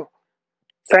 Thank you.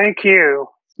 Thank you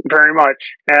very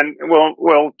much. And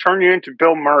we'll turn you into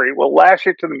Bill Murray. We'll lash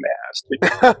you to the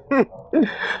mast.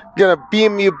 Gonna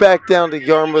beam you back down to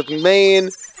Yarmouth, Maine.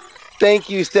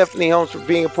 Thank you, Stephanie Holmes, for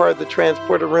being a part of the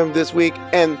Transporter Room this week.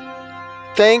 And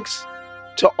thanks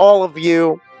to all of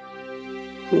you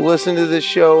who listen to this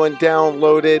show and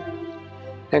download it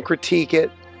and critique it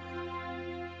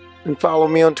and follow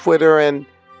me on Twitter. And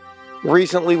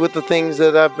recently, with the things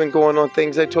that I've been going on,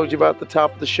 things I told you about at the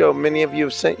top of the show, many of you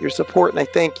have sent your support, and I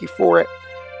thank you for it.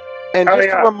 And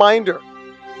a reminder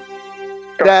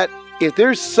that if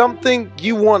there's something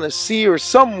you want to see or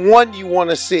someone you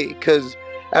want to see, because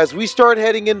as we start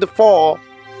heading into fall,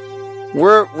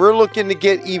 we're looking to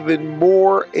get even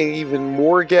more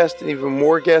guests. We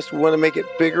want to make it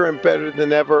bigger and better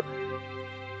than ever.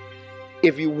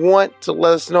 If you want to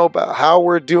let us know about how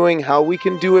we're doing, how we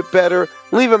can do it better,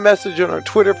 leave a message on our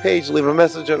Twitter page, leave a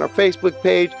message on our Facebook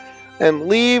page, and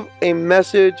leave a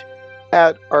message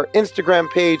at our Instagram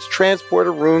page,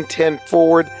 Transporter Room 10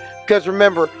 Forward. Because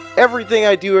remember, everything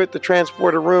I do at the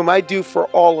Transporter Room, I do for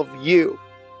all of you,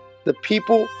 the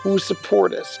people who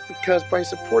support us. Because by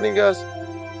supporting us,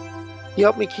 you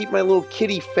help me keep my little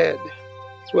kitty fed,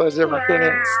 as well as everything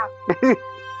else.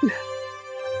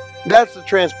 That's the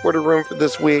Transporter Room for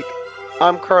this week.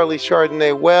 I'm Carly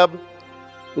Chardonnay Webb.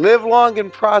 Live long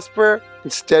and prosper,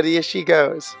 and steady as she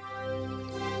goes.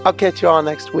 I'll catch you all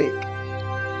next week.